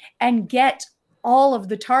in and get all of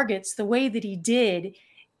the targets the way that he did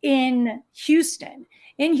in Houston.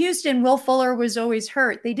 In Houston, Will Fuller was always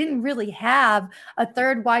hurt. They didn't really have a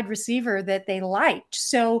third wide receiver that they liked.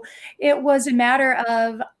 So it was a matter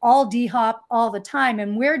of all D-Hop all the time.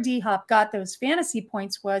 And where D-Hop got those fantasy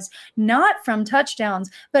points was not from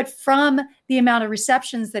touchdowns, but from the amount of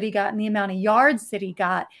receptions that he got and the amount of yards that he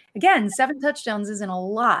got. Again, 7 touchdowns isn't a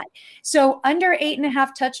lot. So under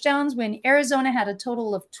 8.5 touchdowns, when Arizona had a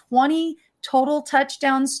total of 20 total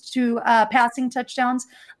touchdowns to passing touchdowns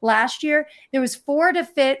last year, there was 4 to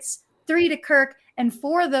Fitz, 3 to Kirk, and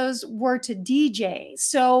 4 of those were to DJ.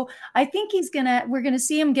 So I think we're gonna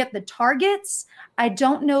see him get the targets. I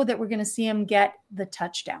don't know that we're gonna see him get the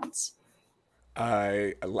touchdowns.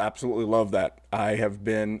 I absolutely love that.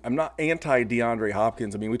 I'm not anti DeAndre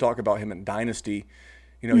Hopkins. I mean, we talk about him in Dynasty.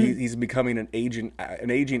 He's becoming an aging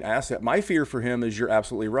asset. My fear for him is, you're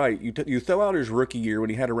absolutely right. You throw out his rookie year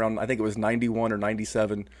when he had around, I think it was 91 or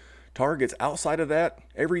 97 targets. Outside of that,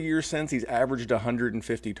 every year since, he's averaged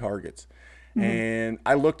 150 targets. Mm-hmm. And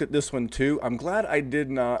I looked at this one too. I'm glad I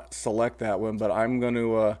did not select that one, but I'm going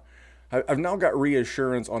to. I've now got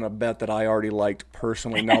reassurance on a bet that I already liked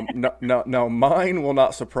personally. Now, mine will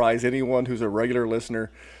not surprise anyone who's a regular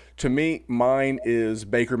listener. To me, mine is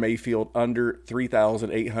Baker Mayfield under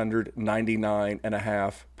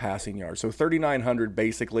 3,899.5 passing yards. So 3,900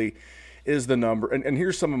 basically is the number. And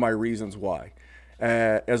here's some of my reasons why.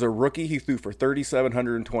 As a rookie, he threw for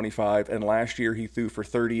 3,725, and last year he threw for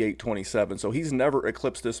 3,827. So he's never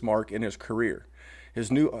eclipsed this mark in his career.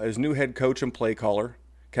 His new head coach and play caller,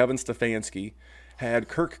 Kevin Stefanski, had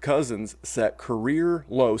Kirk Cousins set career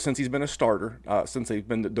low since he's been a starter, since he's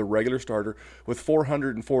been the regular starter, with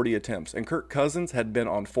 440 attempts. And Kirk Cousins had been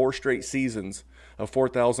on 4 straight seasons of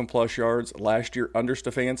 4,000 plus yards. Last year under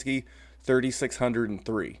Stefanski,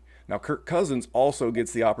 3,603. Now Kirk Cousins also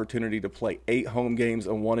gets the opportunity to play 8 home games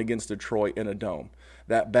and 1 against Detroit in a dome.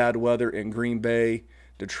 That bad weather in Green Bay,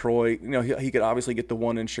 Detroit, he could obviously get the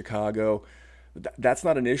one in Chicago. That's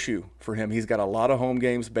not an issue for him. He's got a lot of home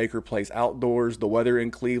games. Baker plays outdoors. The weather in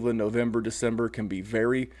Cleveland, November, December can be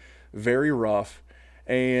very, very rough.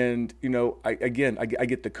 And, I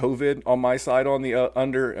get the COVID on my side on the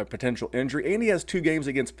under a potential injury. And he has 2 games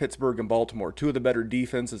against Pittsburgh and Baltimore, 2 of the better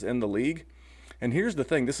defenses in the league. And here's the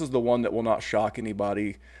thing. This is the one that will not shock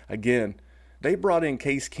anybody. Again, they brought in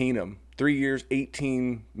Case Keenum, 3 years,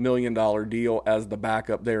 $18 million deal as the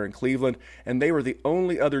backup there in Cleveland, and they were the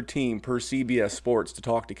only other team per CBS Sports to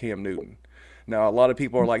talk to Cam Newton. Now, a lot of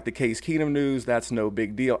people are like, the Case Keenum news, that's no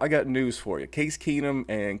big deal. I got news for you. Case Keenum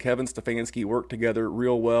and Kevin Stefanski work together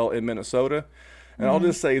real well in Minnesota, and I'll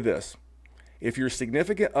just say this. If your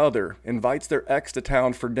significant other invites their ex to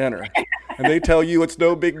town for dinner and they tell you it's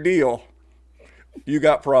no big deal, you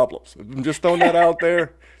got problems. I'm just throwing that out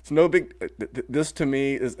there. It's no big. This to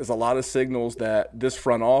me is a lot of signals that this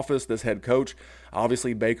front office, this head coach,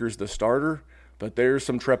 obviously Baker's the starter, but there's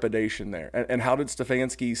some trepidation there. And how did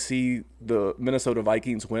Stefanski see the Minnesota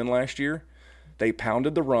Vikings win last year? They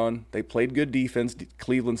pounded the run. They played good defense.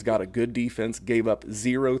 Cleveland's got a good defense, gave up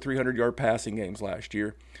 0 300-yard passing games last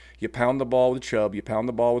year. You pound the ball with Chubb. You pound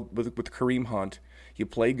the ball with Kareem Hunt. You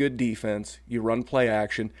play good defense. You run play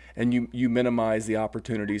action, and you minimize the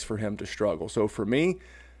opportunities for him to struggle. So for me,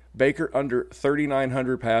 Baker under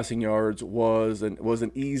 3,900 passing yards was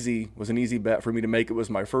an easy bet for me to make. It was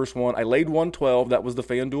my first one. I laid 112. That was the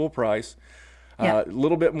FanDuel price. A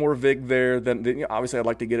little bit more vig there than obviously I'd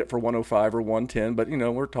like to get it for 105 or 110, but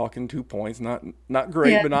we're talking 2 points, not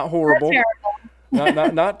great, but not horrible,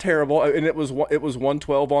 not terrible. And it was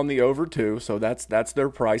 112 on the over too, so that's their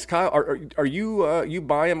price. Kyle, are you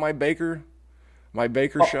buying my Baker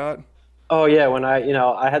shot? Oh yeah, when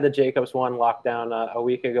I had the Jacobs one locked down a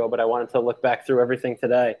week ago, but I wanted to look back through everything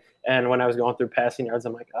today. And when I was going through passing yards,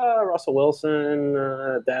 I'm like, Russell Wilson,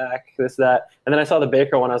 Dak, this, that. And then I saw the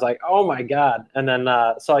Baker one. I was like, oh, my God. And then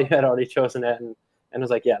saw you had already chosen it and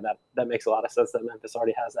was like, yeah, that makes a lot of sense that Memphis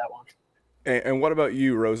already has that one. And what about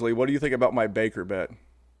you, Rosalie? What do you think about my Baker bet?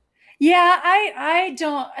 Yeah, I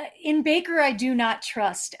don't. In Baker, I do not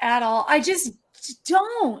trust at all. I just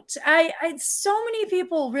don't. I so many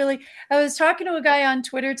people really. I was talking to a guy on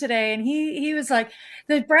Twitter today, and he was like,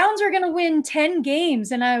 the Browns are going to win 10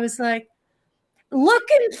 games, and I was like,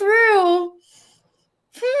 looking through.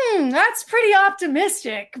 That's pretty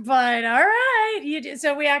optimistic, but all right.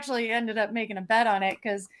 So we actually ended up making a bet on it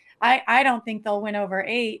because I don't think they'll win over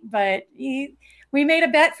 8, but we made a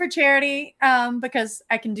bet for charity because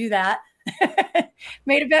I can do that.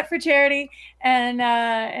 Made a bet for charity,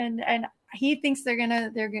 and he thinks they're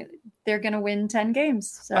gonna win 10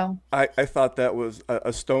 games. So I thought that was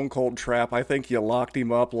a stone cold trap. I think you locked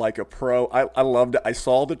him up like a pro. I loved it. I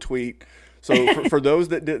saw the tweet. So for those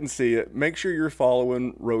that didn't see it, make sure you're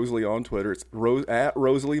following Rosalie on Twitter. It's at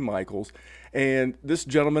Rosalie Michaels. And this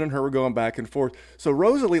gentleman and her were going back and forth. So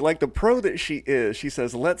Rosalie, like the pro that she is, she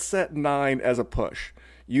says, let's set 9 as a push.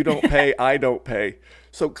 You don't pay, I don't pay.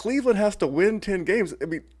 So Cleveland has to win 10 games. I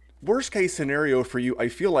mean, worst case scenario for you, I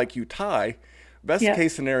feel like you tie. Best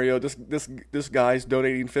case scenario, this guy's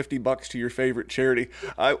donating $50 to your favorite charity.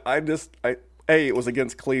 It was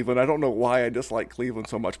against Cleveland. I don't know why I dislike Cleveland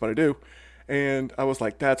so much, but I do. And I was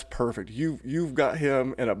like, that's perfect. You've got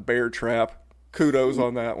him in a bear trap. Kudos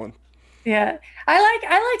on that one. Yeah, I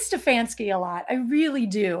like Stefanski a lot. I really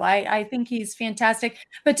do. I think he's fantastic.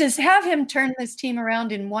 But to have him turn this team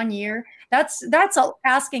around in 1 year, that's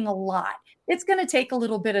asking a lot. It's going to take a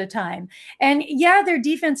little bit of time. And yeah, their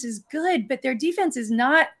defense is good, but their defense is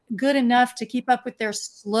not good enough to keep up with their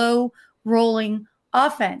slow rolling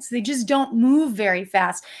offense. They just don't move very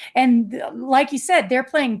fast. And like you said, they're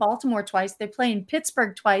playing Baltimore twice. They're playing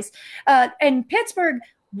Pittsburgh twice. And Pittsburgh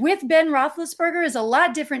with Ben Roethlisberger is a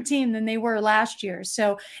lot different team than they were last year.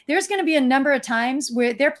 So there's going to be a number of times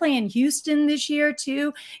where they're playing Houston this year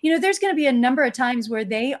too. There's going to be a number of times where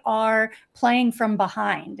they are playing from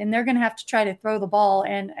behind and they're going to have to try to throw the ball.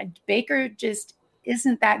 And Baker just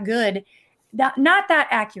isn't that good. Not that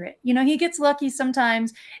accurate. He gets lucky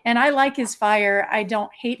sometimes, and I like his fire. I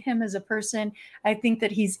don't hate him as a person. I think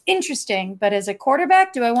that he's interesting, but as a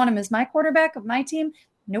quarterback, do I want him as my quarterback of my team?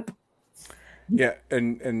 Nope. Yeah,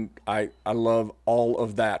 and I love all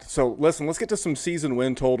of that. So listen, let's get to some season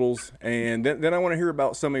win totals, and then I want to hear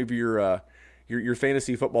about some of your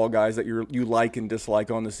fantasy football guys that you like and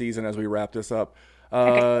dislike on the season as we wrap this up.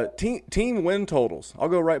 Team win totals. I'll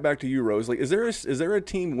go right back to you, Rosalie. Is there a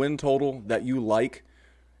team win total that you like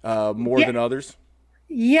more than others?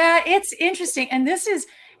 Yeah, it's interesting, and this is.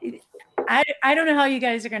 I don't know how you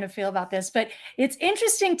guys are going to feel about this, but it's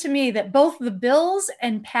interesting to me that both the Bills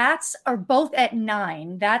and Pats are both at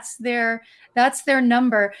 9. That's their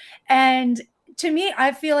number. And to me,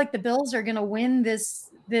 I feel like the Bills are going to win this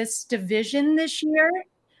division this year.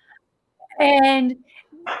 And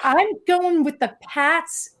I'm going with the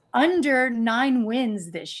Pats under 9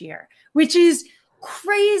 wins this year, which is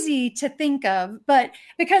crazy to think of, but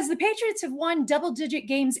because the Patriots have won double-digit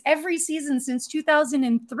games every season since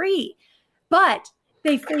 2003. But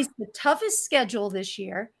they face the toughest schedule this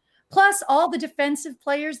year, plus all the defensive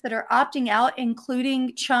players that are opting out,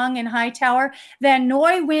 including Chung and Hightower. Van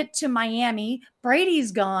Noy went to Miami.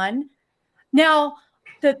 Brady's gone. Now,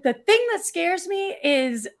 the thing that scares me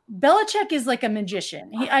is Belichick is like a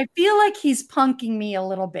magician. I feel like he's punking me a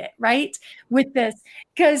little bit, right, with this,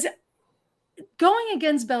 because going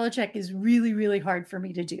against Belichick is really, really hard for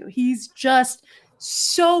me to do. He's just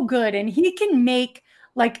so good, and he can make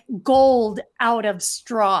like gold out of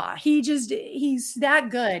straw. He's that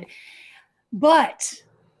good. But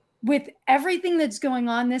with everything that's going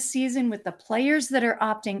on this season, with the players that are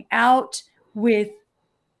opting out, with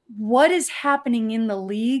what is happening in the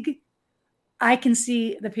league, I can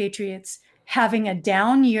see the Patriots having a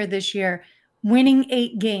down year this year, winning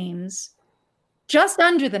 8 games, just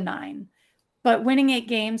under the 9, but winning 8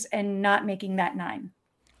 games and not making that 9.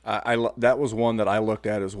 That was one that I looked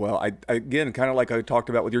at as well. Again, kind of like I talked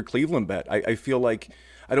about with your Cleveland bet. I feel like,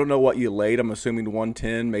 I don't know what you laid. I'm assuming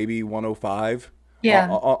 110, maybe 105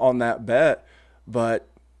 on that bet. But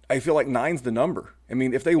I feel like 9's the number. I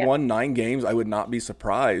mean, if they won 9 games, I would not be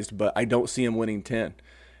surprised, but I don't see him winning 10.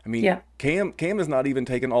 I mean, Cam has not even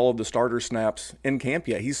taken all of the starter snaps in camp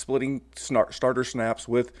yet. He's splitting starter snaps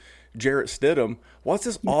with Jarrett Stidham. What's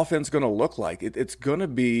this offense going to look like? It's going to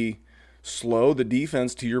be slow. The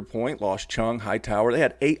defense, to your point, lost Chung, Hightower. They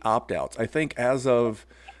had 8 opt-outs. I think as of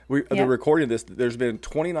the recording of this, there's been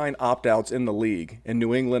 29 opt-outs in the league, and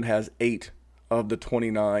New England has 8 of the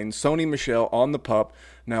 29. Sony Michel on the PUP.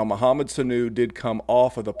 Now, Mohamed Sanu did come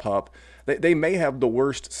off of the PUP. They may have the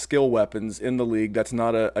worst skill weapons in the league. That's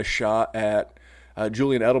not a shot at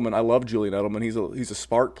Julian Edelman. I love Julian Edelman. He's a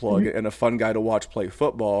spark plug and a fun guy to watch play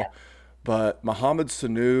football. Yeah. But Mohamed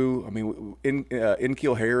Sanu, I mean,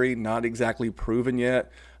 N'Keal Harry, not exactly proven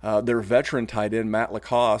yet. Their veteran tight end, Matt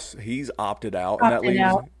Lacoste, he's opted out. And that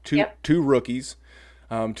leaves two rookies.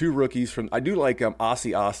 Two rookies from – I do like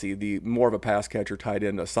Ossie, the more of a pass catcher tight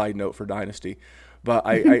end, a side note for Dynasty. But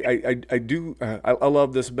I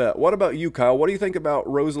love this bet. What about you, Kyle? What do you think about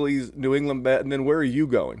Rosalie's New England bet, and then where are you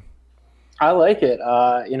going? I like it.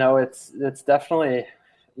 It's definitely –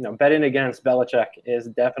 betting against Belichick is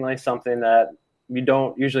definitely something that you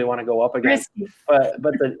don't usually want to go up against. But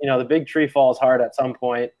the big tree falls hard at some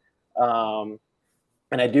point.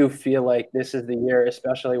 And I do feel like this is the year,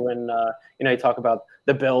 especially when you talk about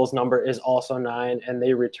the Bills number is also 9, and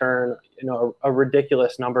they return a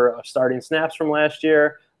ridiculous number of starting snaps from last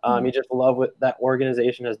year. You just love what that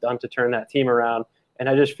organization has done to turn that team around, and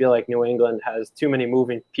I just feel like New England has too many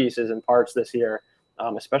moving pieces and parts this year,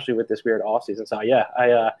 especially with this weird offseason. So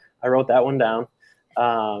I wrote that one down.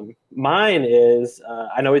 Mine is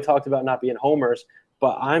I know we talked about not being homers,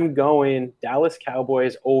 but I'm going Dallas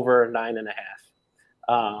Cowboys over 9.5.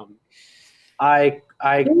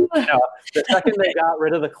 The second they got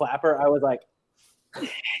rid of the clapper, I was like,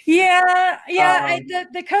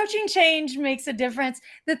 the coaching change makes a difference.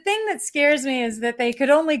 The thing that scares me is that they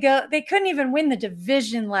couldn't even win the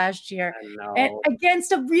division last year and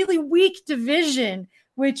against a really weak division,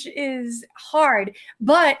 which is hard,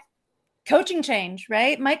 but coaching change,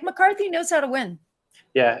 right? Mike McCarthy knows how to win.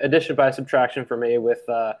 Yeah, addition by subtraction for me with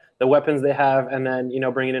the weapons they have, and then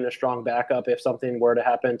bringing in a strong backup if something were to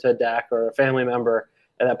happen to Dak or a family member,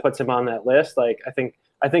 and that puts him on that list. Like I think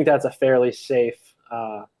that's a fairly safe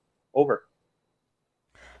over.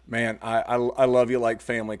 Man, I love you like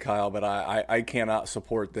family, Kyle, but I cannot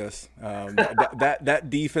support this. That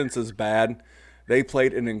defense is bad. They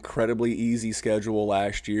played an incredibly easy schedule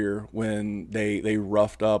last year when they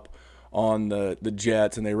roughed up on the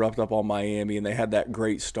Jets and they roughed up on Miami, and they had that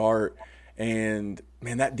great start. And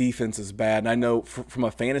man, that defense is bad. And I know from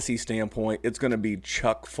a fantasy standpoint, it's going to be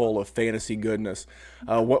chock full of fantasy goodness.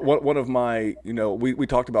 One of my, we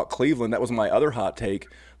talked about Cleveland. That was my other hot take.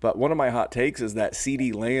 But one of my hot takes is that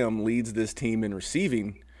CeeDee Lamb leads this team in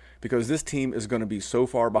receiving, because this team is going to be so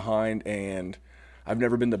far behind. And I've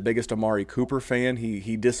never been the biggest Amari Cooper fan.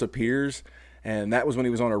 He disappears. And that was when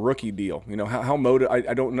he was on a rookie deal.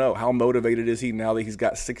 I don't know. How motivated is he now that he's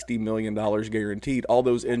got $60 million guaranteed? All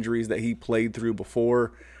those injuries that he played through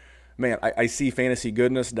before. Man, I see fantasy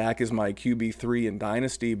goodness. Dak is my QB3 in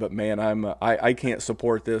Dynasty, but man, I can't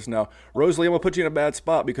support this. Now, Rosalie, I'm going to put you in a bad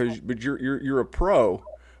spot because you're a pro,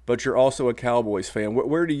 but you're also a Cowboys fan.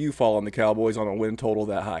 Where do you fall on the Cowboys on a win total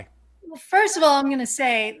that high? Well, first of all, I'm going to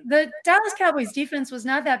say the Dallas Cowboys defense was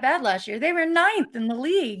not that bad last year. They were 9th in the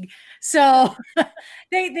league. So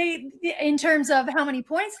they in terms of how many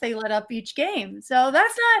points they let up each game. So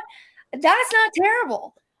that's not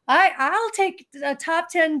terrible. I'll take a top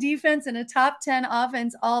 10 defense and a top 10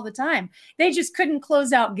 offense all the time. They just couldn't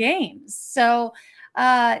close out games. So,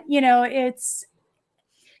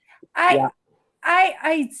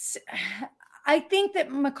 I think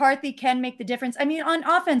that McCarthy can make the difference. I mean, on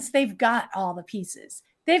offense, they've got all the pieces.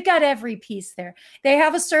 They've got every piece there. They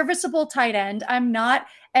have a serviceable tight end. I'm not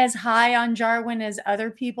as high on Jarwin as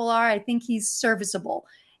other people are. I think he's serviceable.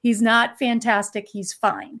 He's not fantastic. He's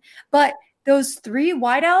fine. But those 3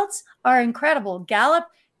 wideouts are incredible. Gallup,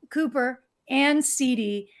 Cooper, and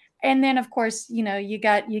CeeDee. And then, of course, you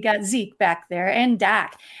got Zeke back there and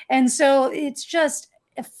Dak. And so it's just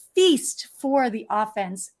a feast for the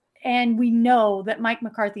offense. And we know that Mike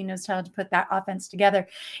McCarthy knows how to put that offense together.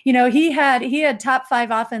 You know, he had top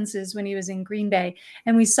 5 offenses when he was in Green Bay,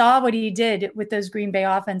 and we saw what he did with those Green Bay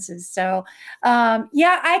offenses. So,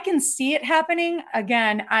 yeah, I can see it happening.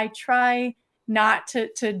 Again, I try not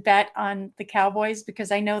to bet on the Cowboys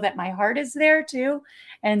because I know that my heart is there too.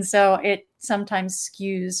 And so it sometimes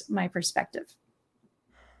skews my perspective.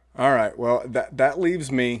 All right. Well, that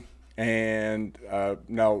leaves me. And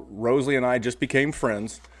now Rosalie and I just became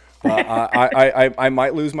friends. I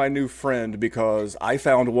might lose my new friend because I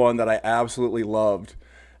found one that I absolutely loved,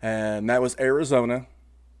 and that was Arizona.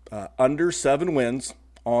 Under 7 wins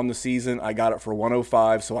on the season. I got it for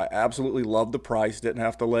 105, so I absolutely loved the price. Didn't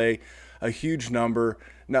have to lay a huge number.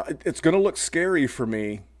 Now, it's going to look scary for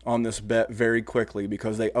me on this bet very quickly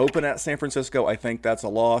because they open at San Francisco. I think that's a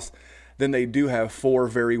loss. Then they do have 4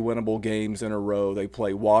 very winnable games in a row. They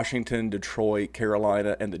play Washington, Detroit,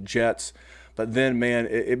 Carolina, and the Jets. But then, man,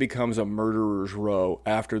 it becomes a murderer's row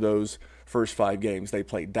after those first 5 games. They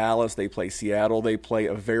play Dallas, they play Seattle, they play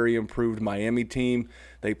a very improved Miami team,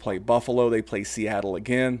 they play Buffalo, they play Seattle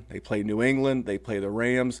again, they play New England, they play the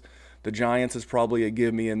Rams. The Giants is probably a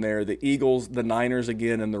give me in there. The Eagles, the Niners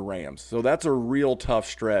again, and the Rams. So that's a real tough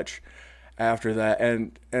stretch after that.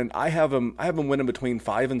 And I have them winning between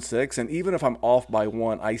 5 and 6. And even if I'm off by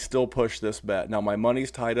 1, I still push this bet. Now my money's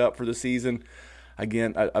tied up for the season.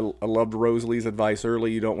 Again, I loved Rosalie's advice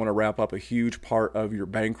early. You don't want to wrap up a huge part of your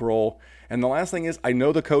bankroll. And the last thing is, I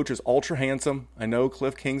know the coach is ultra handsome. I know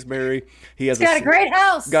Cliff Kingsbury. He's got a great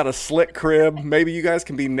house. Got a slick crib. Maybe you guys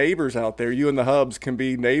can be neighbors out there. You and the Hubs can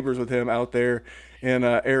be neighbors with him out there in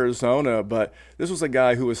Arizona. But this was a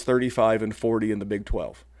guy who was 35-40 in the Big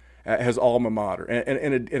 12 at his alma mater.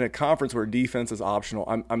 And in a conference where defense is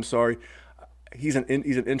optional, I'm sorry. He's an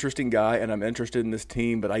interesting guy, and I'm interested in this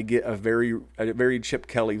team, but I get a very Chip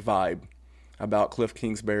Kelly vibe about Cliff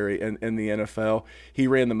Kingsbury in the NFL. He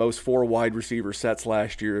ran the most 4 wide receiver sets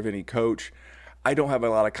last year of any coach. I don't have a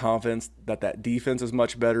lot of confidence that defense is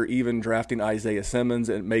much better, even drafting Isaiah Simmons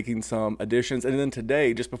and making some additions. And then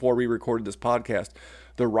today, just before we recorded this podcast,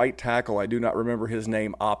 the right tackle, I do not remember his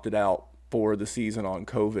name, opted out for the season on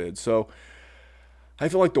COVID. So I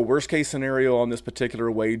feel like the worst case scenario on this particular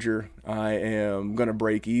wager, I am going to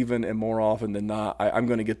break even, and more often than not, I'm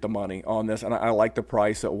going to get the money on this, and I like the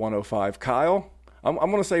price at 105. Kyle, I'm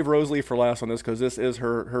going to save Rosalie for last on this because this is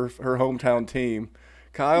her hometown team.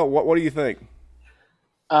 Kyle, what do you think?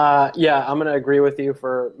 Yeah, I'm going to agree with you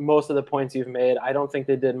for most of the points you've made. I don't think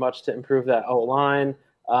they did much to improve that O-line.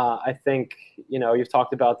 I think, you've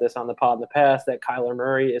talked about this on the pod in the past, that Kyler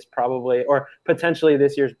Murray is probably, or potentially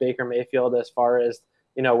this year's Baker Mayfield as far as,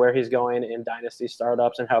 where he's going in dynasty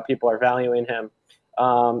startups and how people are valuing him.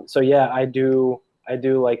 So yeah, I do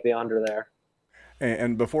like the under there.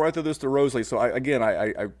 And before I throw this to Rosalie, so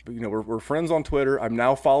we're friends on Twitter. I'm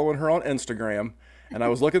now following her on Instagram, and I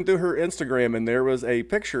was looking through her Instagram, and there was a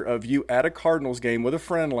picture of you at a Cardinals game with a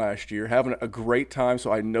friend last year, having a great time.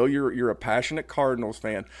 So I know you're a passionate Cardinals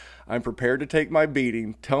fan. I'm prepared to take my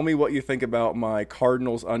beating. Tell me what you think about my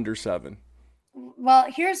Cardinals under 7. Well,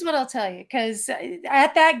 here's what I'll tell you, because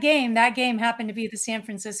at that game happened to be the San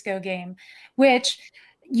Francisco game, which,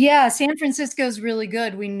 yeah, San Francisco's really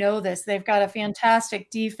good. We know this. They've got a fantastic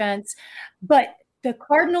defense, but the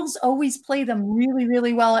Cardinals always play them really,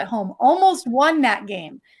 really well at home, almost won that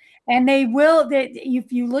game. And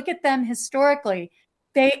if you look at them historically,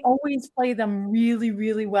 they always play them really,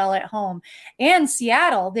 really well at home. And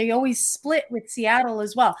Seattle, they always split with Seattle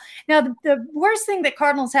as well. Now, the worst thing that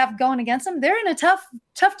Cardinals have going against them, they're in a tough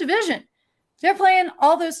division. They're playing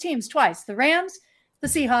all those teams twice, the Rams, the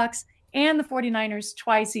Seahawks, and the 49ers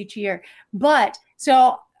twice each year. But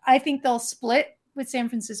so I think they'll split with San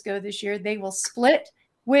Francisco this year. They will split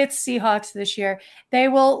with Seahawks this year. They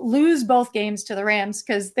will lose both games to the Rams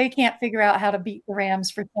because they can't figure out how to beat the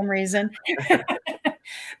Rams for some reason.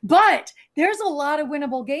 But there's a lot of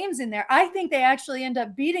winnable games in there. I think they actually end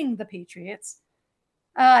up beating the Patriots.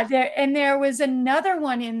 There was another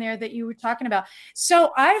one in there that you were talking about.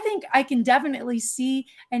 So I think I can definitely see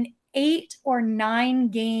an 8 or 9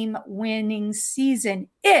 game winning season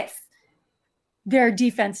if their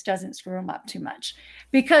defense doesn't screw them up too much,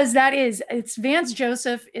 because it's Vance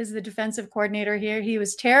Joseph is the defensive coordinator here. He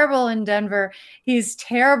was terrible in Denver. He's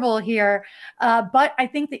terrible here. But I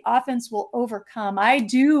think the offense will overcome. I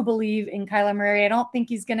do believe in Kyler Murray. I don't think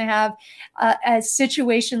he's going to have a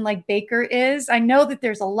situation like Baker is. I know that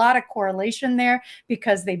there's a lot of correlation there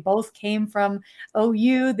because they both came from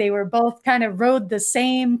OU. They were both kind of rode the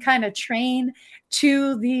same kind of train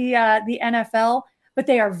to the NFL. but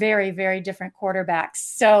they are very, very different quarterbacks.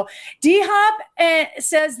 So D-Hop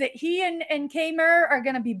says that he and K-Murr are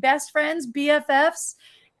going to be best friends, BFFs.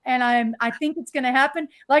 And I think it's going to happen.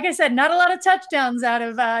 Like I said, not a lot of touchdowns out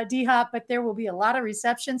of D-Hop, but there will be a lot of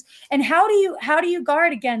receptions. And how do you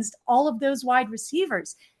guard against all of those wide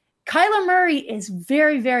receivers? Kyler Murray is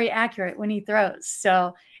very, very accurate when he throws.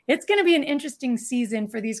 So it's going to be an interesting season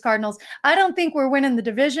for these Cardinals. I don't think we're winning the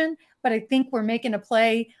division, but I think we're making a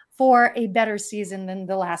play for a better season than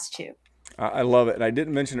the last two. I love it. And I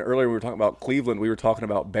didn't mention it earlier. We were talking about Cleveland. We were talking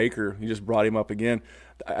about Baker. You just brought him up again.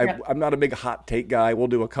 I'm not a big hot take guy. We'll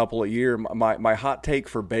do a couple a year. My hot take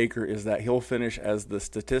for Baker is that he'll finish as the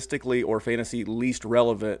statistically or fantasy least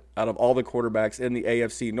relevant out of all the quarterbacks in the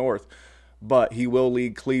AFC North. But he will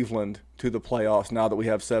lead Cleveland to the playoffs now that we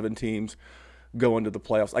have 7 teams going to the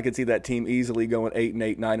playoffs. I could see that team easily going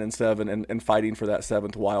 8-8, 9-7, and fighting for that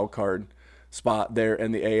 7th wild card spot there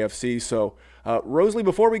in the AFC. So, Rosalie,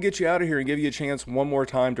 before we get you out of here and give you a chance one more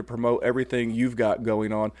time to promote everything you've got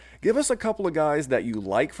going on, give us a couple of guys that you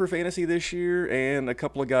like for fantasy this year and a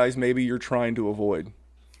couple of guys maybe you're trying to avoid.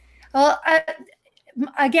 Well,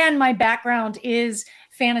 again, my background is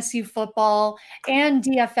fantasy football and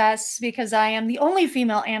DFS because I am the only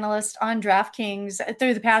female analyst on DraftKings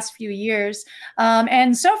through the past few years.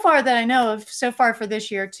 And so far that I know of, so far for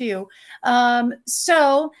this year too.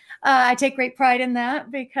 I take great pride in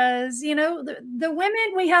that because, you know, the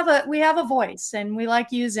women, we have a voice and we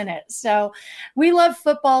like using it. So we love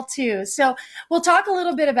football too. So we'll talk a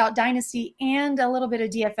little bit about Dynasty and a little bit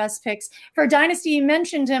of DFS picks. For Dynasty, you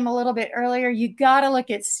mentioned him a little bit earlier. You got to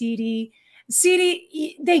look at CD.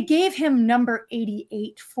 They gave him number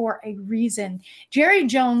 88 for a reason. Jerry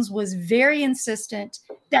Jones was very insistent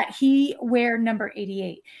that he wear number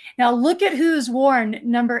 88. Now look at who's worn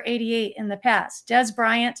number 88 in the past. Des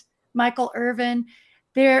Bryant, Michael Irvin.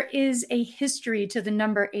 There is a history to the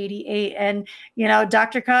number 88. And, you know,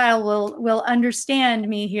 Dr. Kyle will understand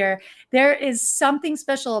me here. There is something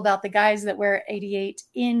special about the guys that wear 88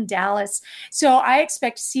 in Dallas. So I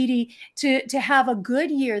expect CD to have a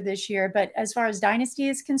good year this year. But as far as Dynasty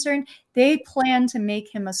is concerned, they plan to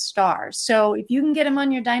make him a star. So if you can get him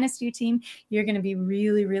on your Dynasty team, you're going to be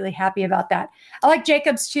really, really happy about that. I like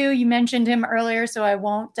Jacobs too. You mentioned him earlier, so I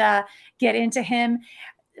won't get into him.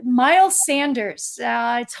 Miles Sanders.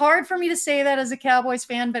 It's hard for me to say that as a Cowboys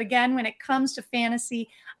fan, but again, when it comes to fantasy,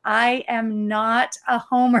 I am not a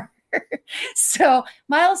homer. So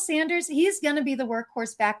Miles Sanders, he's going to be the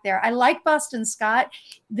workhorse back there. I like Boston Scott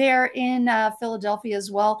there in Philadelphia as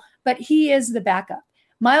well, but he is the backup.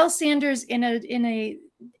 Miles Sanders in a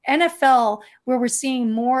NFL where we're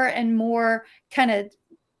seeing more and more kind of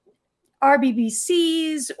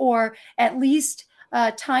RBBCs or at least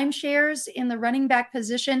timeshares in the running back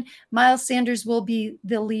position, Miles Sanders will be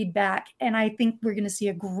the lead back. And I think we're going to see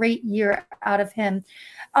a great year out of him.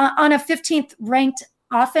 On a 15th ranked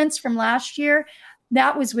offense from last year,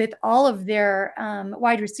 that was with all of their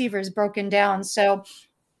wide receivers broken down. So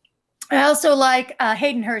I also like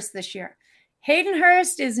Hayden Hurst this year. Hayden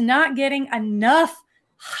Hurst is not getting enough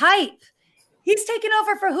hype. He's taken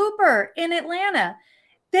over for Hooper in Atlanta.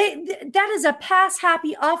 That is a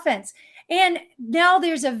pass-happy offense. And now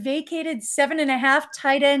there's a vacated 7.5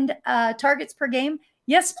 tight end targets per game.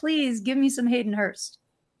 Yes, please give me some Hayden Hurst.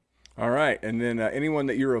 All right, and then anyone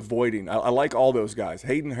that you're avoiding, I like all those guys.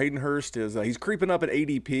 Hayden Hurst is he's creeping up at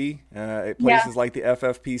ADP at places like the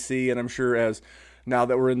FFPC, and I'm sure as now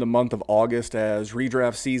that we're in the month of August, as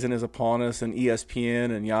redraft season is upon us, and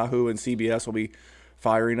ESPN and Yahoo and CBS will be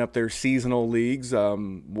firing up their seasonal leagues,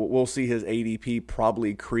 we'll see his ADP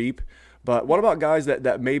probably creep. But what about guys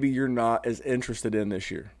that maybe you're not as interested in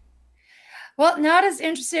this year? Well, not as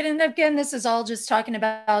interested in. Again, this is all just talking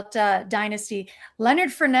about Dynasty. Leonard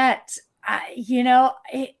Fournette,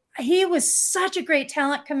 he was such a great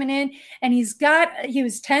talent coming in, and he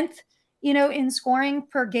was 10th, in scoring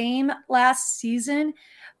per game last season.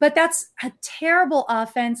 But that's a terrible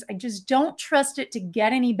offense. I just don't trust it to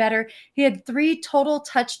get any better. He had 3 total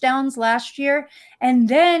touchdowns last year. And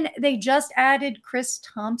then they just added Chris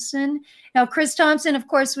Thompson. Now, Chris Thompson, of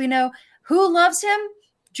course, we know who loves him?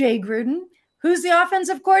 Jay Gruden. Who's the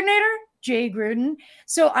offensive coordinator? Jay Gruden.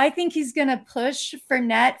 So I think he's going to push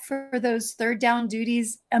Fournette for those third down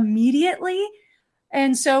duties immediately.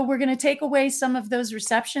 And so we're going to take away some of those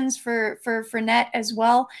receptions for Fournette as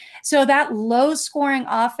well. So that low scoring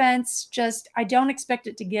offense, I don't expect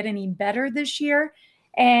it to get any better this year.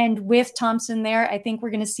 And with Thompson there, I think we're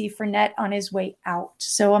going to see Fournette on his way out.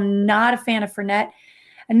 So I'm not a fan of Fournette.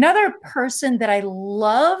 Another person that I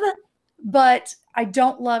love, but I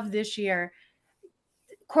don't love this year,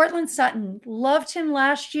 Cortland Sutton, loved him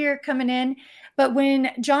last year coming in. But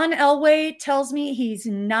when John Elway tells me he's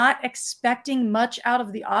not expecting much out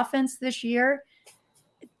of the offense this year,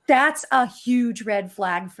 that's a huge red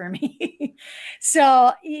flag for me.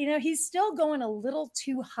 So, he's still going a little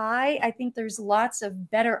too high. I think there's lots of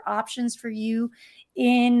better options for you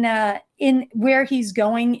in where he's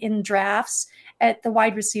going in drafts at the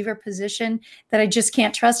wide receiver position that I just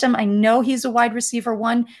can't trust him. I know he's a wide receiver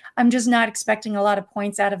 1. I'm just not expecting a lot of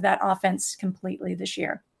points out of that offense completely this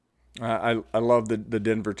year. I love the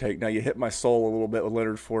Denver take. Now, you hit my soul a little bit with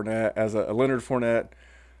Leonard Fournette. As a Leonard Fournette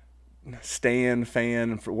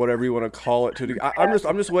fan, for whatever you want to call it,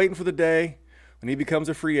 I'm just waiting for the day when he becomes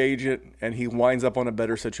a free agent and he winds up on a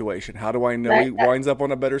better situation. How do I know he winds up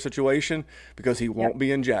on a better situation? Because he won't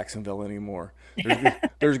be in Jacksonville anymore.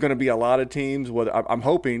 There's going to be a lot of teams. I'm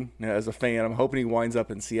hoping, as a fan, I'm hoping he winds up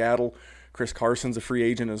in Seattle. Chris Carson's a free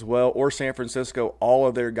agent as well, or San Francisco. All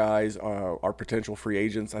of their guys are potential free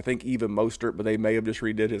agents. I think even Mostert, but they may have just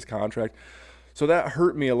redid his contract. So that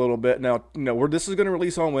hurt me a little bit. Now, this is going to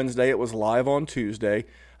release on Wednesday. It was live on Tuesday.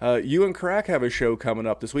 You and Crack have a show coming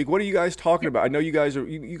up this week. What are you guys talking about? I know you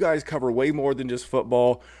guys cover way more than just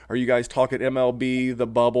football. Are you guys talking MLB, the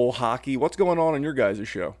bubble, hockey? What's going on in your guys'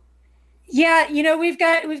 show? Yeah, we've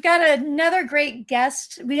got another great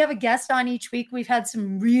guest. We have a guest on each week. We've had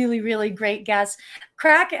some really, really great guests.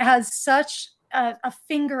 Crack has such a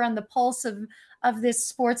finger on the pulse of this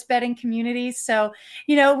sports betting community. So,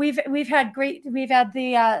 we've had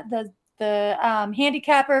the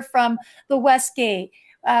handicapper from the Westgate.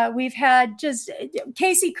 We've had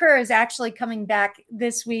Casey Kerr is actually coming back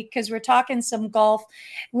this week because we're talking some golf.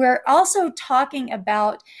 We're also talking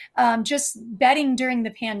about just betting during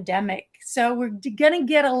the pandemic. So we're going to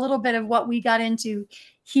get a little bit of what we got into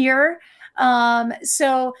here.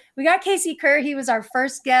 So we got Casey Kerr. He was our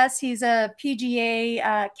first guest. He's a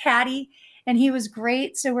PGA caddy, and he was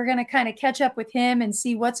great. So we're going to kind of catch up with him and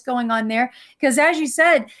see what's going on there. Because as you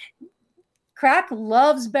said, Crack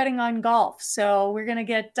loves betting on golf. So we're going to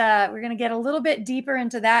get a little bit deeper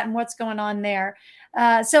into that and what's going on there.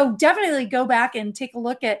 So definitely go back and take a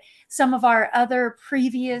look at some of our other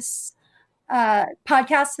previous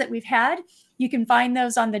podcasts that we've had. You can find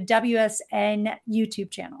those on the WSN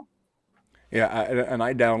YouTube channel. Yeah,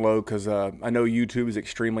 I download because I know YouTube is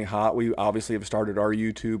extremely hot. We obviously have started our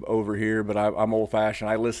YouTube over here, but I'm old-fashioned.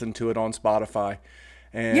 I listen to it on Spotify,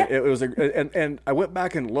 and it was and I went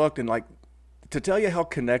back and looked, and to tell you how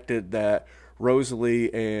connected that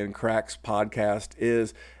Rosalie and Crack's podcast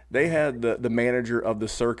is, they had the manager of the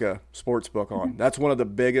Circa Sportsbook on. That's one of the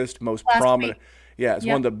biggest, most prominent. Yeah, it's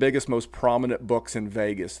one of the biggest, most prominent books in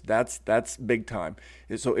Vegas. That's big time.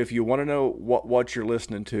 So if you want to know what you're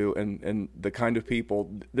listening to and the kind of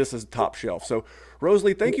people, this is top shelf. So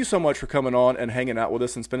Rosalie, thank you so much for coming on and hanging out with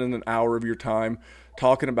us and spending an hour of your time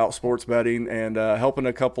talking about sports betting and helping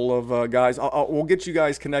a couple of guys. We'll get you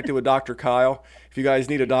guys connected with Dr. Kyle. If you guys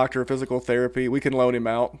need a doctor of physical therapy, we can loan him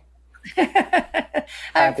out.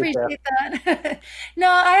 I appreciate that. No,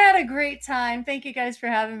 I had a great time. Thank you guys for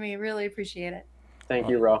having me. Really appreciate it. Thank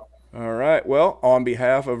you, Ro. All right. Well, on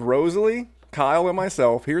behalf of Rosalie, Kyle, and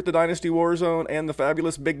myself here at the Dynasty Warzone and the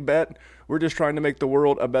Fabulous Big Bet, we're just trying to make the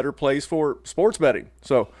world a better place for sports betting.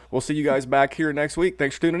 So we'll see you guys back here next week.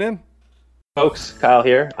 Thanks for tuning in. Folks, Kyle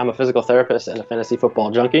here. I'm a physical therapist and a fantasy football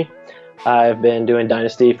junkie. I've been doing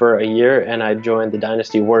Dynasty for a year, and I joined the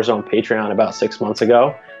Dynasty Warzone Patreon about 6 months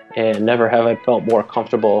ago. And never have I felt more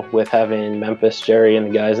comfortable with having Memphis, Jerry, and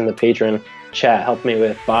the guys in the Patreon chat help me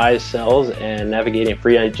with buys, sells, and navigating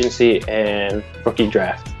free agency and rookie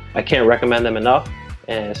draft. I can't recommend them enough.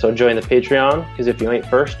 And so join the Patreon, because if you ain't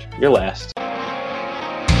first, you're last.